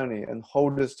our journey and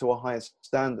hold us to a higher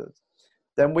standard,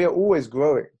 then we are always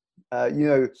growing.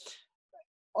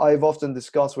 I've often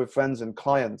discussed with friends and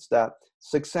clients that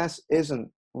success isn't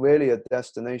really a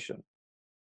destination.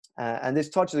 And this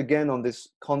touches again on this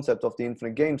concept of the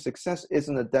infinite game. Success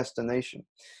isn't a destination,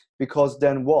 because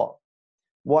then what?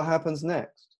 What happens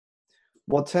next?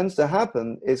 What tends to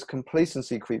happen is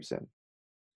complacency creeps in.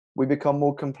 We become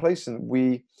more complacent.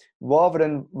 We, rather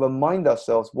than remind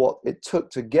ourselves what it took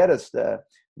to get us there,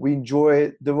 we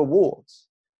enjoy the rewards.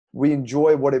 We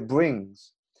enjoy what it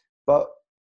brings, but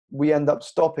we end up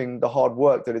stopping the hard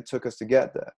work that it took us to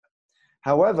get there.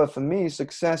 However, for me,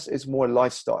 success is more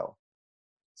lifestyle.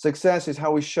 Success is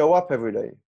how we show up every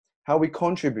day, how we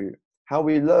contribute, how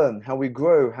we learn, how we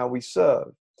grow, how we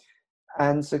serve.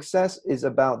 And success is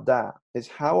about that. It's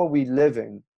how are we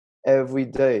living every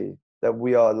day that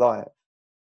we are alive?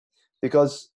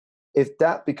 Because if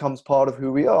that becomes part of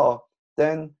who we are,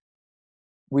 then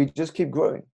we just keep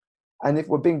growing. And if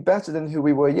we're being better than who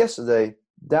we were yesterday,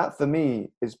 that for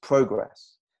me is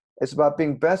progress. It's about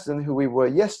being better than who we were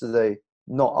yesterday,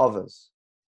 not others.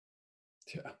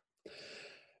 Yeah.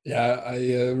 Yeah, I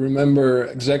remember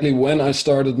exactly when I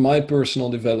started my personal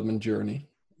development journey.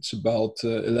 It's about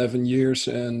 11 years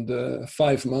and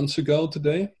 5 months ago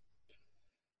today.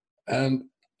 And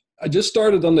I just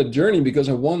started on that journey because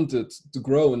I wanted to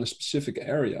grow in a specific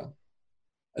area.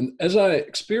 And as I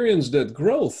experienced that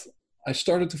growth, I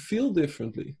started to feel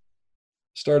differently.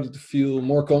 Started to feel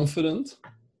more confident,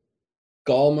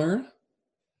 calmer.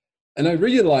 And I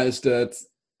realized that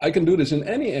I can do this in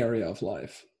any area of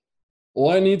life. All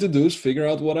I need to do is figure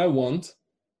out what I want,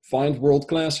 find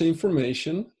world-class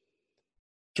information,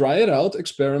 try it out,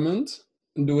 experiment,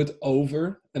 and do it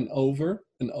over and over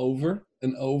and over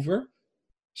and over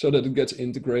so that it gets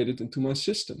integrated into my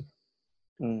system.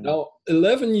 Now,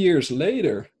 11 years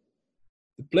later,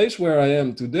 the place where I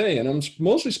am today, and I'm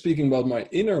mostly speaking about my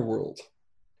inner world,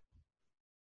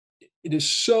 it is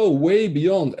so way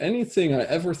beyond anything I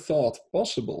ever thought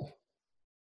possible.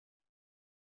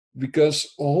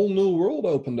 Because a whole new world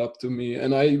opened up to me.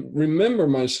 And I remember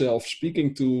myself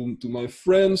speaking to my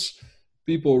friends,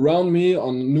 people around me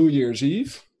on New Year's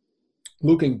Eve,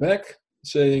 looking back,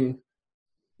 saying,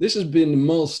 this has been the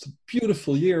most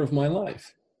beautiful year of my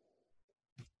life.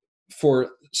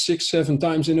 For 6, 7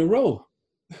 times in a row.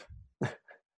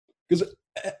 Because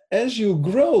as you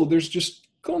grow, there's just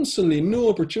constantly new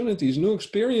opportunities, new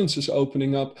experiences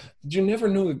opening up that you never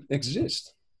knew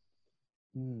exist.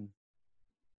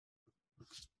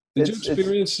 Did you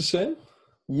experience the same?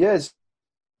 Yes.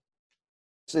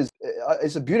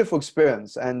 It's a beautiful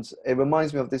experience, and it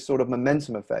reminds me of this sort of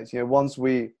momentum effect. Once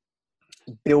we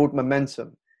build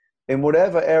momentum in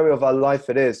whatever area of our life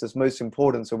it is that's most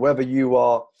important. So whether you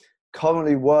are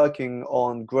currently working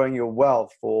on growing your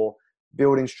wealth or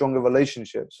building stronger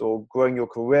relationships or growing your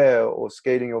career or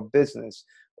scaling your business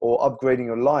or upgrading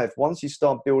your life, once you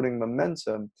start building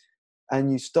momentum and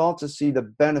you start to see the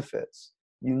benefits,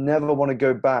 you never want to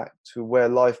go back to where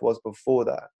life was before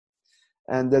that.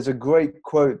 And there's a great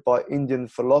quote by Indian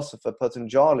philosopher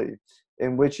Patanjali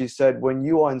in which he said, when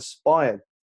you are inspired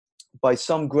by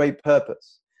some great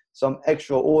purpose, some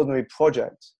extraordinary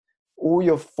project, all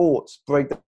your thoughts break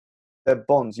their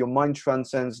bonds, your mind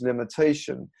transcends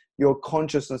limitation, your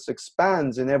consciousness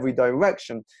expands in every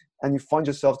direction, and you find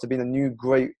yourself to be in a new,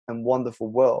 great, and wonderful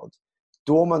world.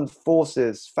 Dormant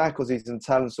forces, faculties, and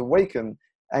talents awaken,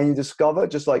 and you discover,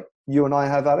 just like you and I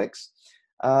have, Alex,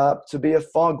 to be a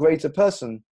far greater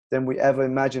person than we ever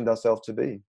imagined ourselves to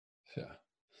be.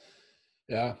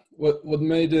 Yeah, what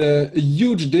made a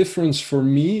huge difference for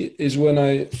me is when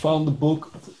I found the book.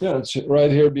 Yeah, it's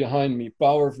right here behind me,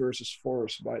 Power versus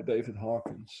Force by David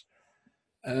Hawkins.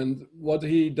 And what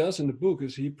he does in the book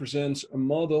is he presents a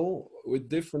model with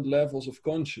different levels of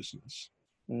consciousness.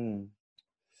 Mm.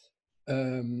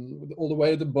 All the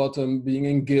way at the bottom, being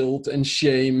in guilt and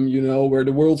shame, where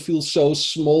the world feels so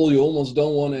small you almost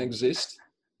don't want to exist,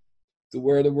 to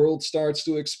where the world starts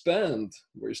to expand,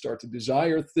 where you start to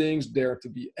desire things, dare to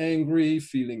be angry,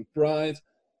 feeling pride,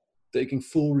 taking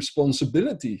full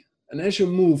responsibility. And as you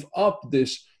move up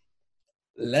this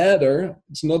ladder,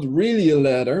 it's not really a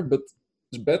ladder, but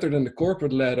it's better than the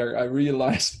corporate ladder. I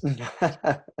realized,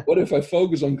 what if I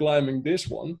focus on climbing this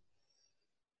one?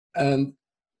 And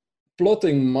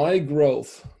plotting my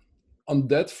growth on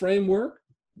that framework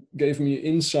gave me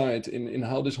insight in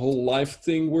how this whole life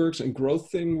thing works and growth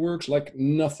thing works like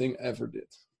nothing ever did.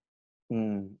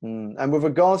 And with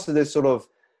regards to this sort of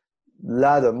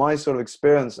ladder, my sort of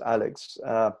experience, Alex,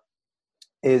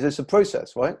 is it's a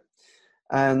process, right?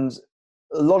 And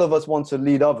a lot of us want to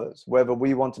lead others, whether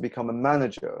we want to become a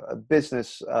manager, a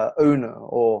business owner,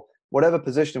 or whatever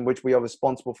position in which we are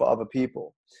responsible for other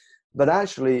people. But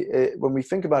actually, when we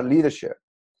think about leadership,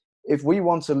 if we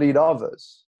want to lead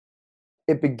others,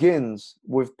 it begins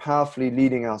with powerfully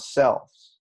leading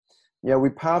ourselves. We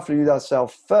powerfully lead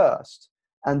ourselves first.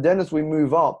 And then as we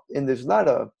move up in this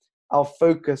ladder, our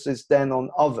focus is then on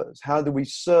others. How do we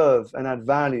serve and add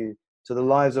value to the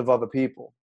lives of other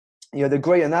people? The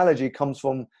great analogy comes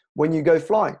from when you go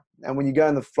flying. And when you go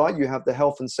in the flight, you have the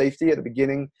health and safety at the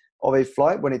beginning of a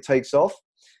flight when it takes off.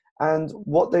 And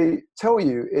what they tell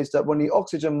you is that when the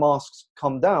oxygen masks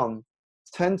come down,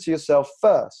 tend to yourself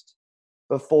first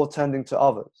before tending to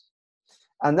others.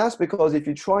 And that's because if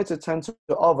you try to tend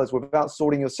to others without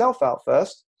sorting yourself out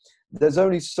first, there's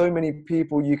only so many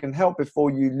people you can help before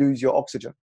you lose your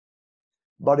oxygen.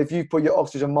 But if you put your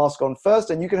oxygen mask on first,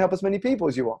 then you can help as many people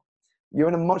as you want. You're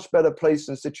in a much better place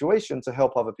and situation to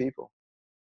help other people.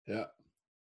 Yeah.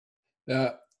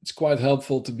 It's quite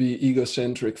helpful to be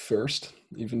egocentric first,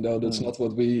 even though that's not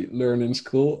what we learn in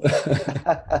school.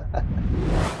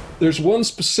 There's one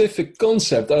specific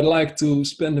concept I'd like to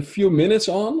spend a few minutes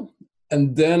on,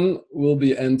 and then we'll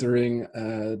be entering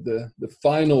the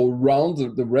final round,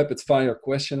 the rapid fire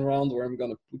question round, where I'm going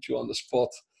to put you on the spot.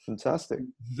 Fantastic.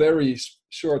 Very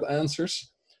short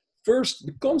answers. First,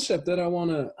 the concept that I want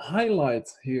to highlight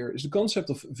here is the concept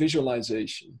of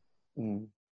visualization.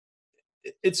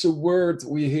 It's a word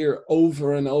we hear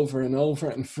over and over and over,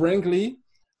 and frankly,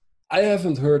 I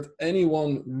haven't heard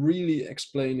anyone really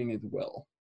explaining it well.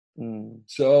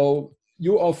 So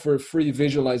you offer a free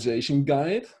visualization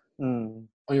guide on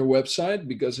your website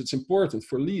because it's important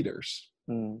for leaders.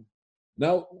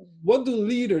 Now, what do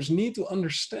leaders need to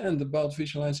understand about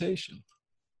visualization?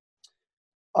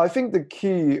 I think the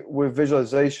key with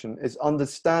visualization is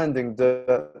understanding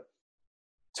that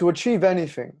to achieve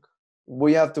anything,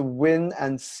 we have to win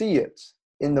and see it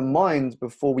in the mind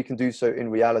before we can do so in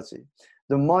reality.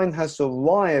 The mind has to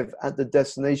arrive at the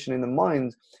destination in the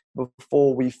mind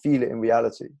before we feel it in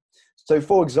reality. So,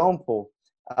 for example,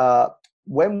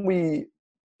 when we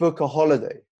book a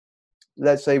holiday,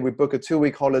 let's say we book a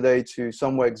 2-week holiday to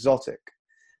somewhere exotic,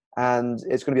 and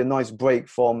it's going to be a nice break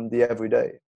from the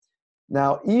everyday.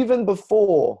 Now, even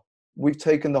before we've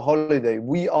taken the holiday,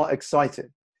 we are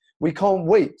excited. We can't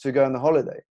wait to go on the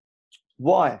holiday.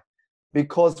 Why?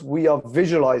 Because we are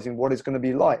visualizing what it's going to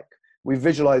be like. We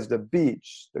visualize the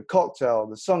beach, the cocktail,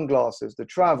 the sunglasses, the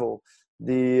travel,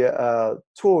 the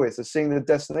tourists, the seeing the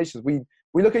destinations. We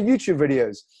look at YouTube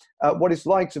videos, what it's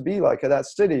like to be like at that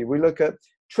city. We look at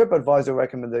TripAdvisor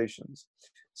recommendations.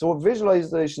 So what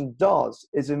visualization does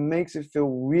is it makes it feel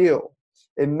real.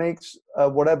 It makes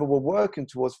whatever we're working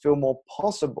towards feel more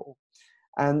possible.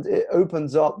 And it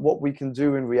opens up what we can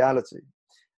do in reality.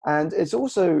 And it's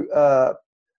also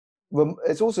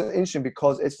interesting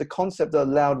because it's the concept that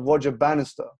allowed Roger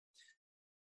Bannister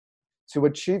to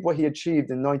achieve what he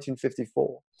achieved in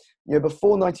 1954.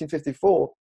 Before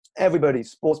 1954, everybody,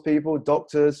 sports people,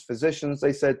 doctors, physicians,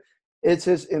 they said, it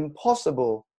is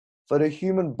impossible for the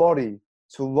human body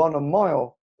to run a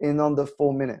mile in under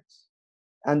 4 minutes.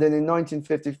 And then in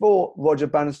 1954, Roger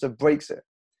Bannister breaks it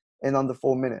in under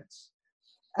 4 minutes.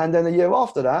 And then a year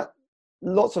after that,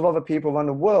 lots of other people around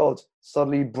the world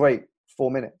suddenly break 4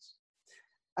 minutes.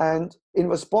 And in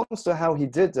response to how he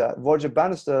did that, Roger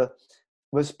Bannister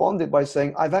responded by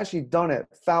saying, I've actually done it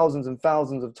thousands and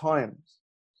thousands of times.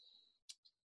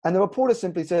 And the reporter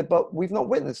simply said, but we've not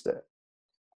witnessed it.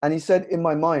 And he said, in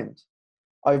my mind,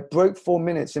 I've broke 4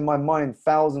 minutes in my mind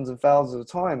thousands and thousands of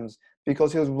times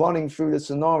because he was running through the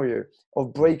scenario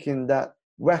of breaking that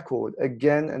record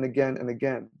again and again and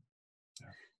again.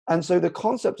 And so the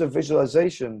concept of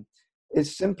visualization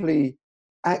is simply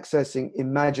accessing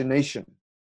imagination.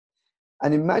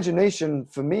 And imagination,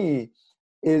 for me,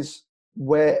 is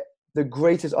where the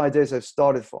greatest ideas have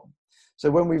started from. So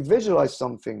when we visualize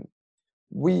something,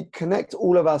 we connect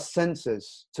all of our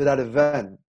senses to that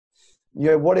event.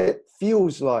 You know, what it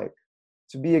feels like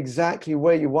to be exactly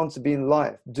where you want to be in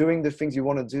life, doing the things you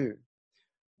want to do,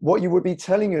 what you would be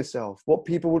telling yourself, what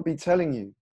people would be telling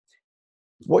you,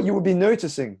 what you would be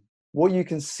noticing, what you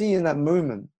can see in that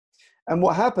moment. And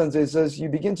what happens is, as you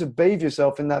begin to bathe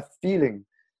yourself in that feeling,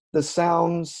 the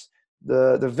sounds,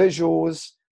 the visuals,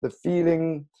 the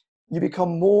feeling, you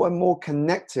become more and more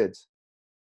connected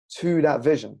to that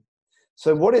vision.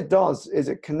 So what it does is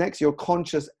it connects your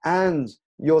conscious and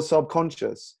your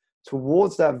subconscious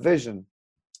towards that vision.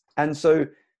 And so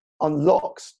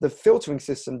unlocks the filtering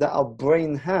system that our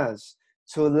brain has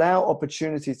to allow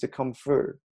opportunities to come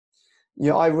through. You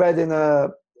know, I read in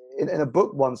a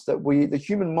book once that the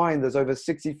human mind has over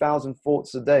 60,000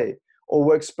 thoughts a day, or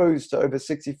we're exposed to over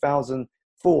 60,000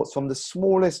 thoughts, from the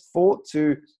smallest thought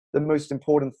to the most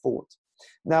important thought.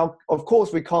 Now, of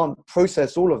course, we can't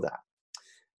process all of that.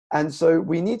 And so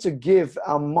we need to give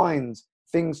our mind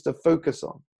things to focus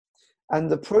on. And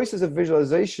the process of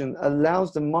visualization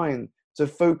allows the mind to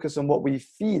focus on what we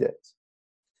feed it.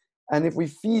 And if we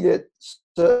feed it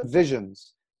certain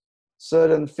visions,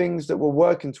 certain things that we're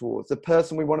working towards, the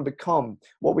person we want to become,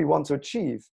 what we want to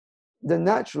achieve, then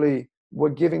naturally we're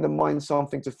giving the mind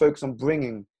something to focus on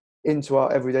bringing into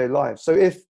our everyday life. So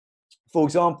if, for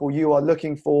example, you are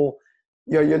looking for,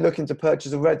 you're looking to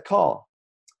purchase a red car,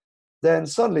 then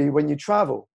suddenly when you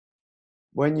travel,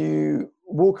 when you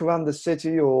walk around the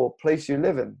city or place you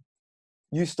live in,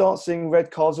 you start seeing red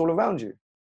cars all around you.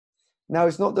 Now,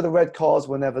 it's not that the red cars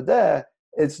were never there.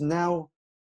 It's now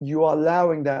you are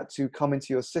allowing that to come into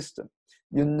your system.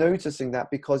 You're noticing that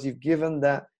because you've given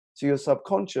that to your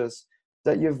subconscious,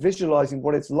 that you're visualizing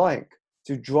what it's like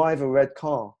to drive a red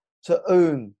car, to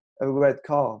own a red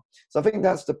car. So I think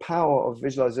that's the power of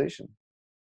visualization.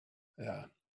 Yeah,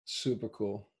 super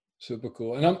cool. Super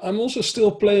cool. And I'm also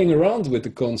still playing around with the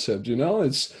concept, you know,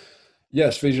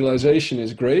 yes, visualization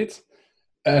is great.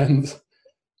 And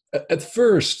at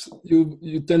first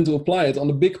you tend to apply it on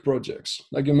the big projects.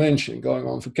 Like you mentioned, going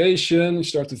on vacation, you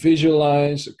start to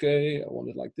visualize, okay, I want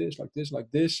it like this, like this, like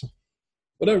this.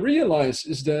 What I realize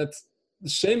is that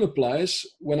the same applies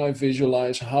when I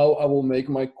visualize how I will make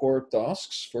my core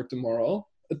tasks for tomorrow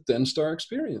a 10-star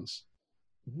experience.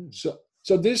 Mm-hmm.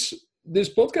 So this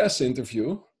podcast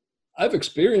interview, I've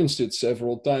experienced it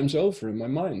several times over in my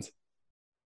mind.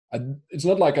 It's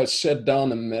not like I sat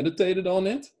down and meditated on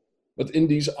it, but in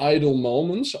these idle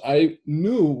moments, I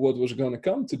knew what was going to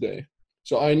come today.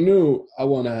 So I knew I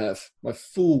want to have my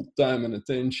full time and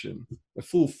attention, my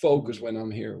full focus when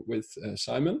I'm here with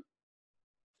Simon.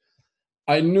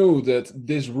 I knew that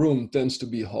this room tends to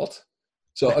be hot,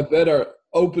 so I better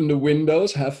open the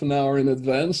windows half an hour in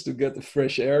advance to get the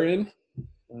fresh air in.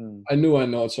 I knew I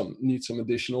need some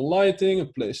additional lighting, a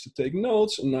place to take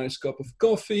notes, a nice cup of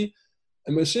coffee.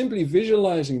 And by simply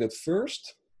visualizing that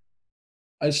first,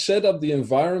 I set up the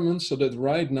environment so that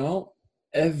right now,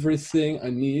 everything I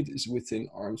need is within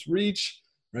arm's reach.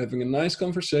 We're having a nice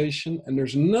conversation, and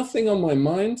there's nothing on my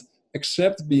mind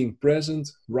except being present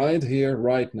right here,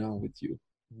 right now with you.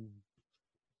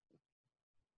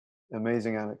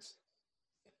 Amazing, Alex.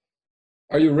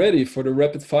 Are you ready for the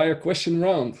rapid fire question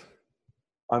round?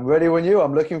 I'm ready when you.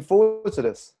 I'm looking forward to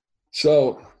this.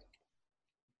 So,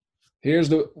 here's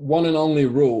the one and only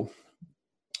rule.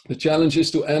 The challenge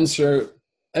is to answer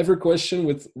every question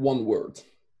with one word.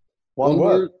 One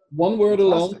word. One word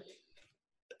alone.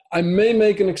 I may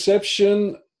make an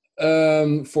exception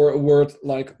for a word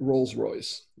like Rolls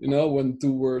Royce, you know, when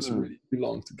two words really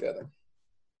belong together.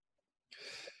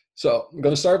 So I'm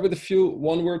going to start with a few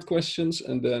one-word questions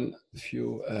and then a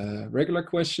few regular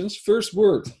questions. First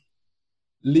word,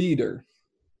 leader.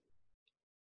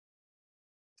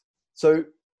 So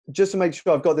just to make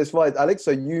sure I've got this right, Alex,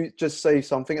 so you just say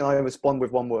something and I respond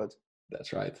with one word.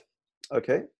 That's right.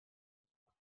 Okay.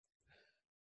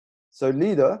 So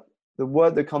leader, the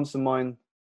word that comes to mind,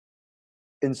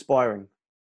 inspiring.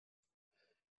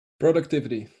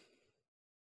 Productivity.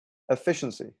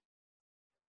 Efficiency.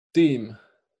 Team.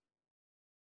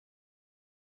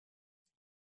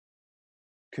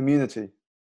 Community.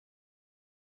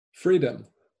 Freedom.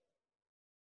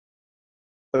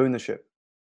 Ownership.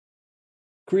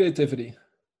 Creativity.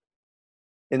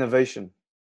 Innovation.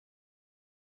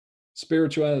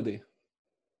 Spirituality.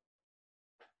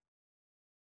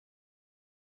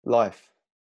 Life.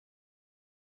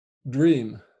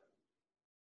 Dream.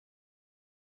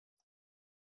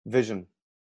 Vision.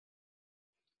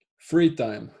 Free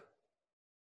time.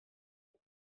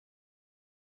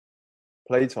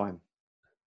 Playtime.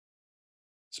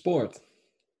 Sport.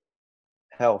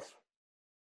 Health.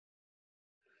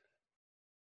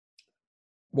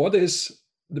 What is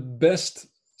the best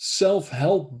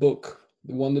self-help book,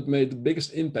 the one that made the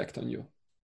biggest impact on you?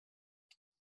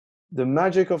 The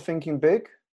Magic of Thinking Big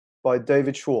by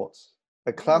David Schwartz.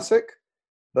 A classic,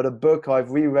 but a book I've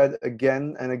reread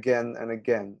again and again and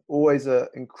again. Always an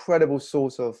incredible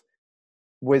source of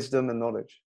wisdom and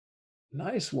knowledge.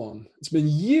 Nice one. It's been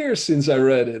years since I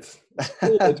read it. It's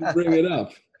cool that you bring it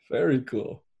up. Very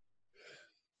cool.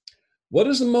 What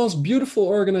is the most beautiful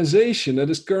organization that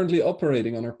is currently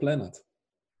operating on our planet?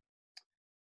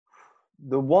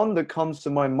 The one that comes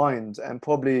to my mind, and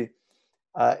probably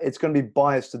it's going to be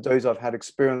biased to those I've had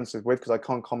experiences with because I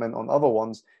can't comment on other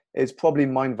ones, is probably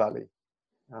Mind Valley.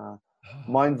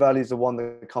 Mind Valley is the one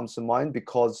that comes to mind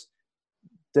because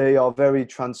they are very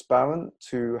transparent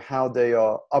to how they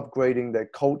are upgrading their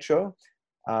culture,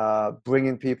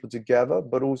 bringing people together,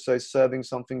 but also serving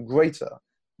something greater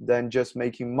than just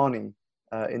making money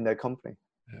in their company.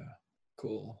 Yeah,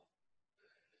 cool.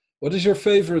 What is your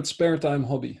favorite spare time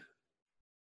hobby?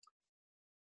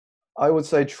 I would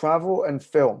say travel and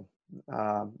film.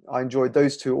 I enjoy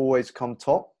those two, always come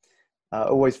top. I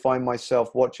always find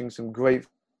myself watching some great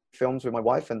films with my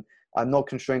wife, and I'm not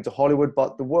constrained to Hollywood,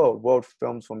 but the world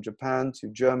films from Japan to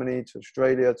Germany to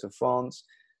Australia to France,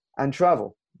 and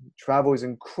travel. Travel is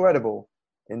incredible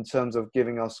in terms of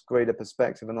giving us greater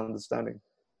perspective and understanding.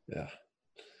 Yeah.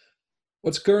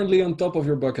 What's currently on top of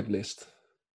your bucket list?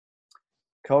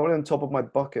 Currently on top of my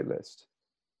bucket list,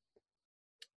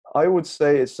 I would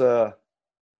say it's a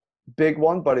big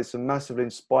one, but it's a massively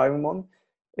inspiring one,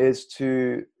 is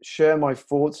to share my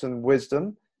thoughts and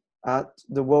wisdom at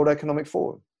the World Economic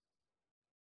Forum.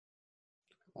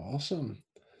 Awesome.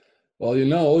 Well,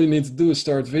 all you need to do is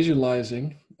start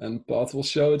visualizing and path will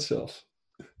show itself.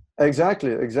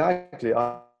 Exactly.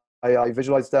 I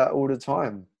visualize that all the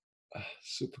time.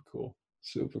 Super cool.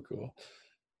 Super cool.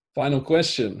 Final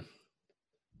question.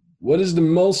 What is the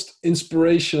most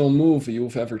inspirational movie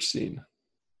you've ever seen?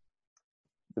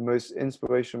 The most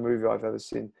inspirational movie I've ever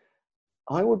seen,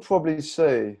 I would probably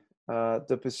say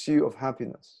The Pursuit of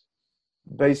Happiness,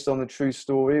 based on the true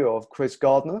story of Chris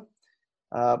Gardner.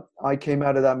 I came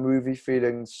out of that movie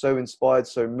feeling so inspired,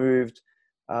 so moved,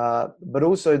 but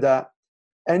also that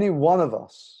any one of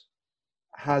us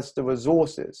has the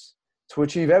resources to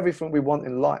achieve everything we want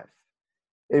in life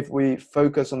if we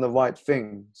focus on the right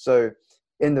thing. So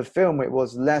in the film, it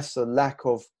was less a lack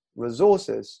of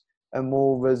resources and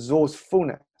more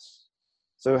resourcefulness.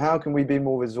 So how can we be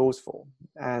more resourceful?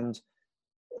 And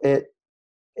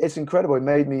it's incredible. It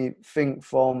made me think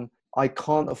from I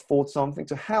can't afford something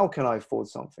to how can I afford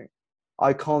something?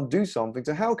 I can't do something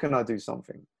to how can I do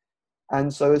something?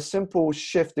 And so a simple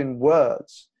shift in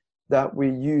words that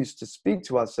we use to speak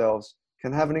to ourselves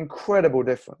can have an incredible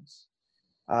difference.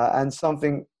 And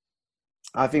something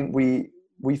I think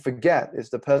we forget is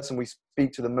the person we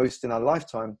speak to the most in our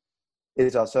lifetime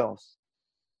is ourselves.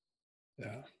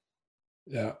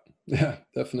 Yeah,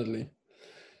 definitely.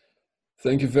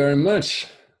 Thank you very much.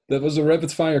 That was a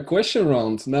rapid fire question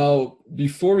round. Now,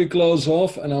 before we close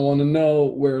off, and I want to know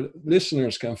where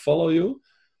listeners can follow you,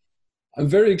 I'm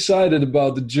very excited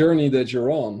about the journey that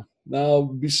you're on. Now,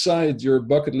 beside your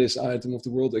bucket list item of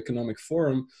the World Economic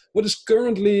Forum, what is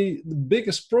currently the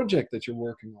biggest project that you're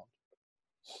working on?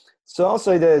 So I'll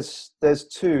say there's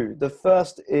two. The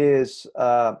first is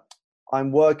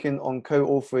I'm working on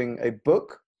co-authoring a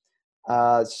book.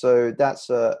 So that's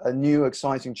a new,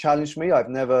 exciting challenge for me. I've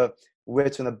never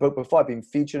written a book before. I've been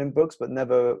featured in books, but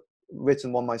never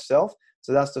written one myself.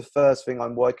 So that's the first thing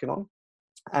I'm working on.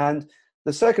 And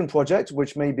the second project,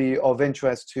 which may be of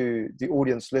interest to the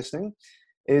audience listening,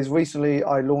 is recently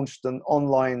I launched an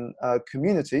online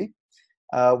community,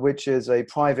 which is a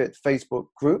private Facebook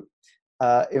group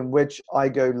in which I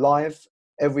go live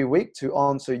every week to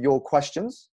answer your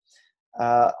questions.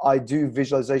 I do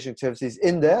visualization activities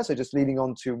in there, so just leading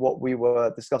on to what we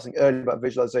were discussing earlier about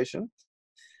visualization,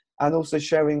 and also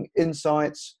sharing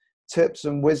insights, tips,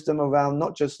 and wisdom around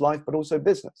not just life, but also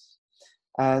business.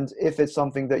 And if it's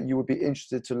something that you would be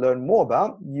interested to learn more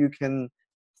about, you can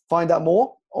find out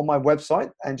more on my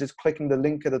website and just clicking the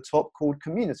link at the top called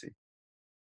Community.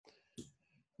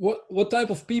 What type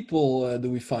of people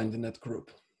do we find in that group?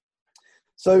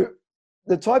 So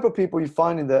the type of people you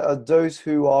find in there are those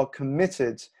who are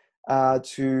committed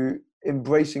to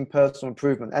embracing personal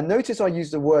improvement. And notice I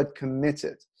use the word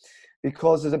committed.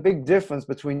 because there's a big difference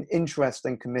between interest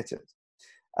and commitment.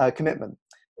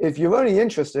 If you're only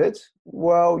interested,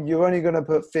 well, you're only going to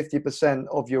put 50%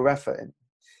 of your effort in.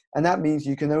 And that means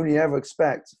you can only ever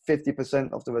expect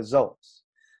 50% of the results.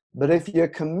 But if you're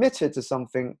committed to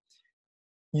something,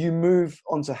 you move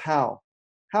on to how.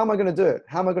 How am I going to do it?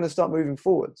 How am I going to start moving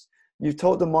forwards? You've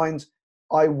told the mind,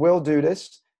 I will do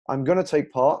this, I'm going to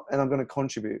take part, and I'm going to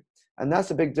contribute. And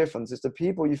that's a big difference. It's the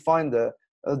people you find there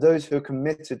are those who are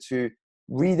committed to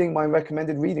reading my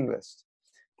recommended reading list,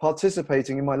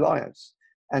 participating in my lives,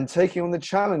 and taking on the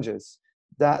challenges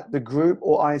that the group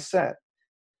or I set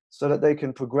so that they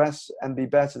can progress and be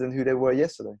better than who they were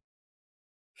yesterday.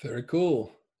 Very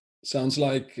cool. Sounds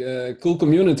like a cool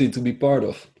community to be part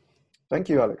of. Thank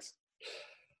you, Alex.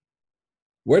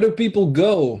 Where do people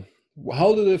go?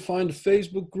 How do they find a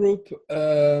Facebook group?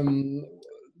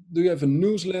 Do you have a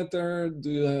newsletter?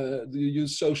 Do you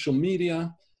use social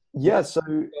media? Yeah, so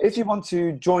if you want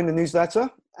to join the newsletter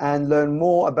and learn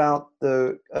more about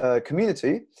the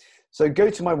community, so go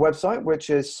to my website, which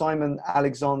is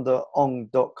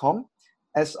simonalexanderong.com,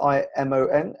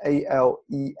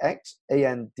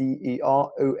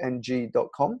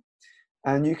 simonalexanderong.com.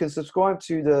 And you can subscribe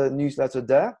to the newsletter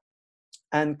there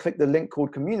and click the link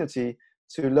called community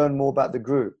to learn more about the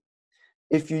group.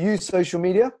 If you use social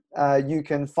media, you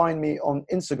can find me on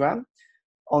Instagram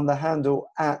on the handle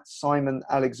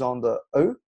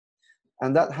 @SimonAlexanderO.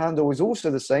 And that handle is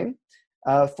also the same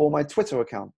for my Twitter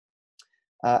account.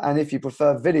 And if you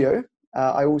prefer video,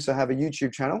 I also have a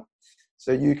YouTube channel.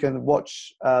 So you can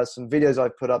watch some videos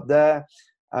I've put up there,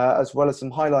 as well as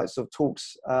some highlights of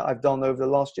talks I've done over the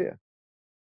last year.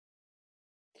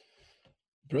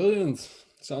 Brilliant.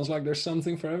 Sounds like there's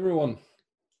something for everyone.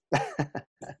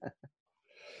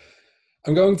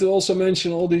 I'm going to also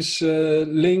mention all these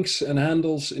links and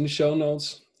handles in the show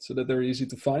notes so that they're easy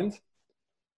to find.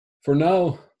 For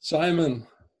now, Simon,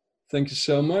 thank you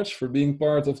so much for being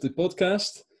part of the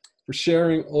podcast, for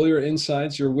sharing all your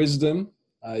insights, your wisdom.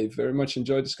 I very much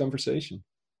enjoyed this conversation.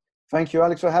 Thank you,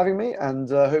 Alex, for having me, and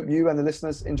hope you and the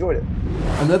listeners enjoyed it.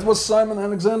 And that was Simon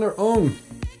Alexander Ong.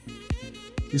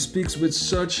 He speaks with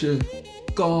such a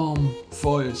calm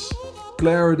voice,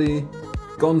 clarity,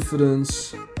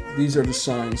 confidence. These are the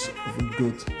signs of a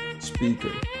good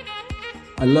speaker.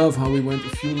 I love how we went a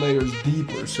few layers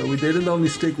deeper. So we didn't only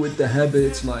stick with the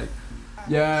habits like,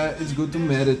 yeah, it's good to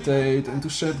meditate and to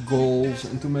set goals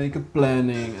and to make a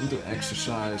planning and to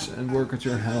exercise and work at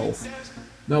your health.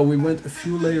 No, we went a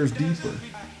few layers deeper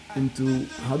into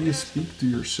how do you speak to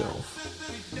yourself?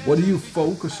 What do you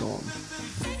focus on?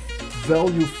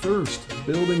 Value first,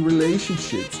 building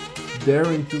relationships,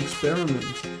 daring to experiment.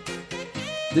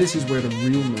 This is where the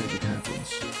real magic happens.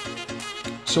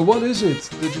 So what is it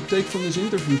that you take from this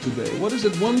interview today? What is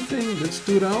it one thing that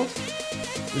stood out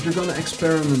that you're going to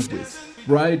experiment with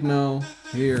right now,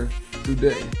 here,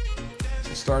 today?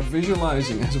 So start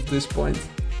visualizing as of this point.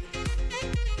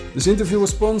 This interview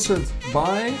was sponsored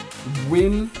by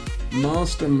Win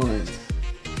Mastermind.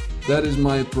 That is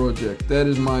my project, that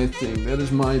is my thing, that is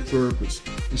my purpose,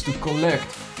 is to collect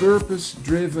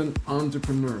purpose-driven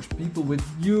entrepreneurs, people with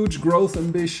huge growth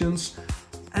ambitions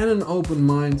and an open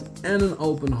mind and an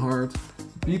open heart,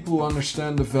 people who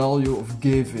understand the value of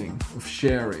giving, of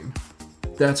sharing.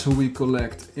 That's who we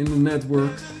collect in the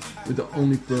network with the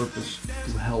only purpose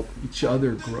to help each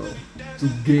other grow, to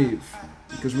give.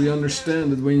 Because we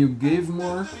understand that when you give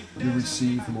more, you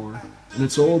receive more. And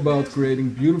it's all about creating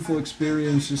beautiful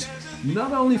experiences,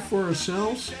 not only for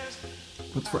ourselves,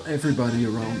 but for everybody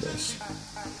around us.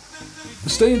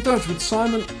 Stay in touch with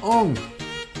Simon Ong.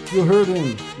 You heard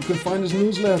him. You can find his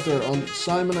newsletter on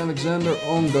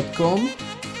simonalexanderong.com.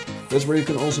 That's where you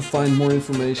can also find more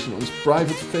information on his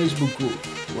private Facebook group,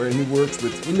 where he works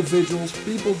with individuals,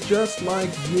 people just like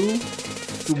you,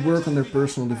 to work on their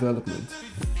personal development.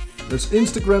 There's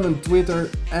Instagram and Twitter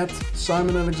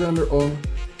 @SimonAlexanderOng,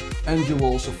 and you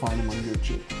will also find him on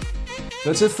YouTube.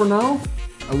 That's it for now.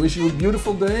 I wish you a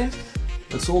beautiful day.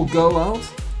 Let's all go out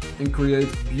and create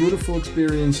beautiful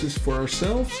experiences for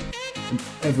ourselves and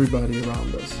everybody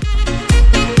around us.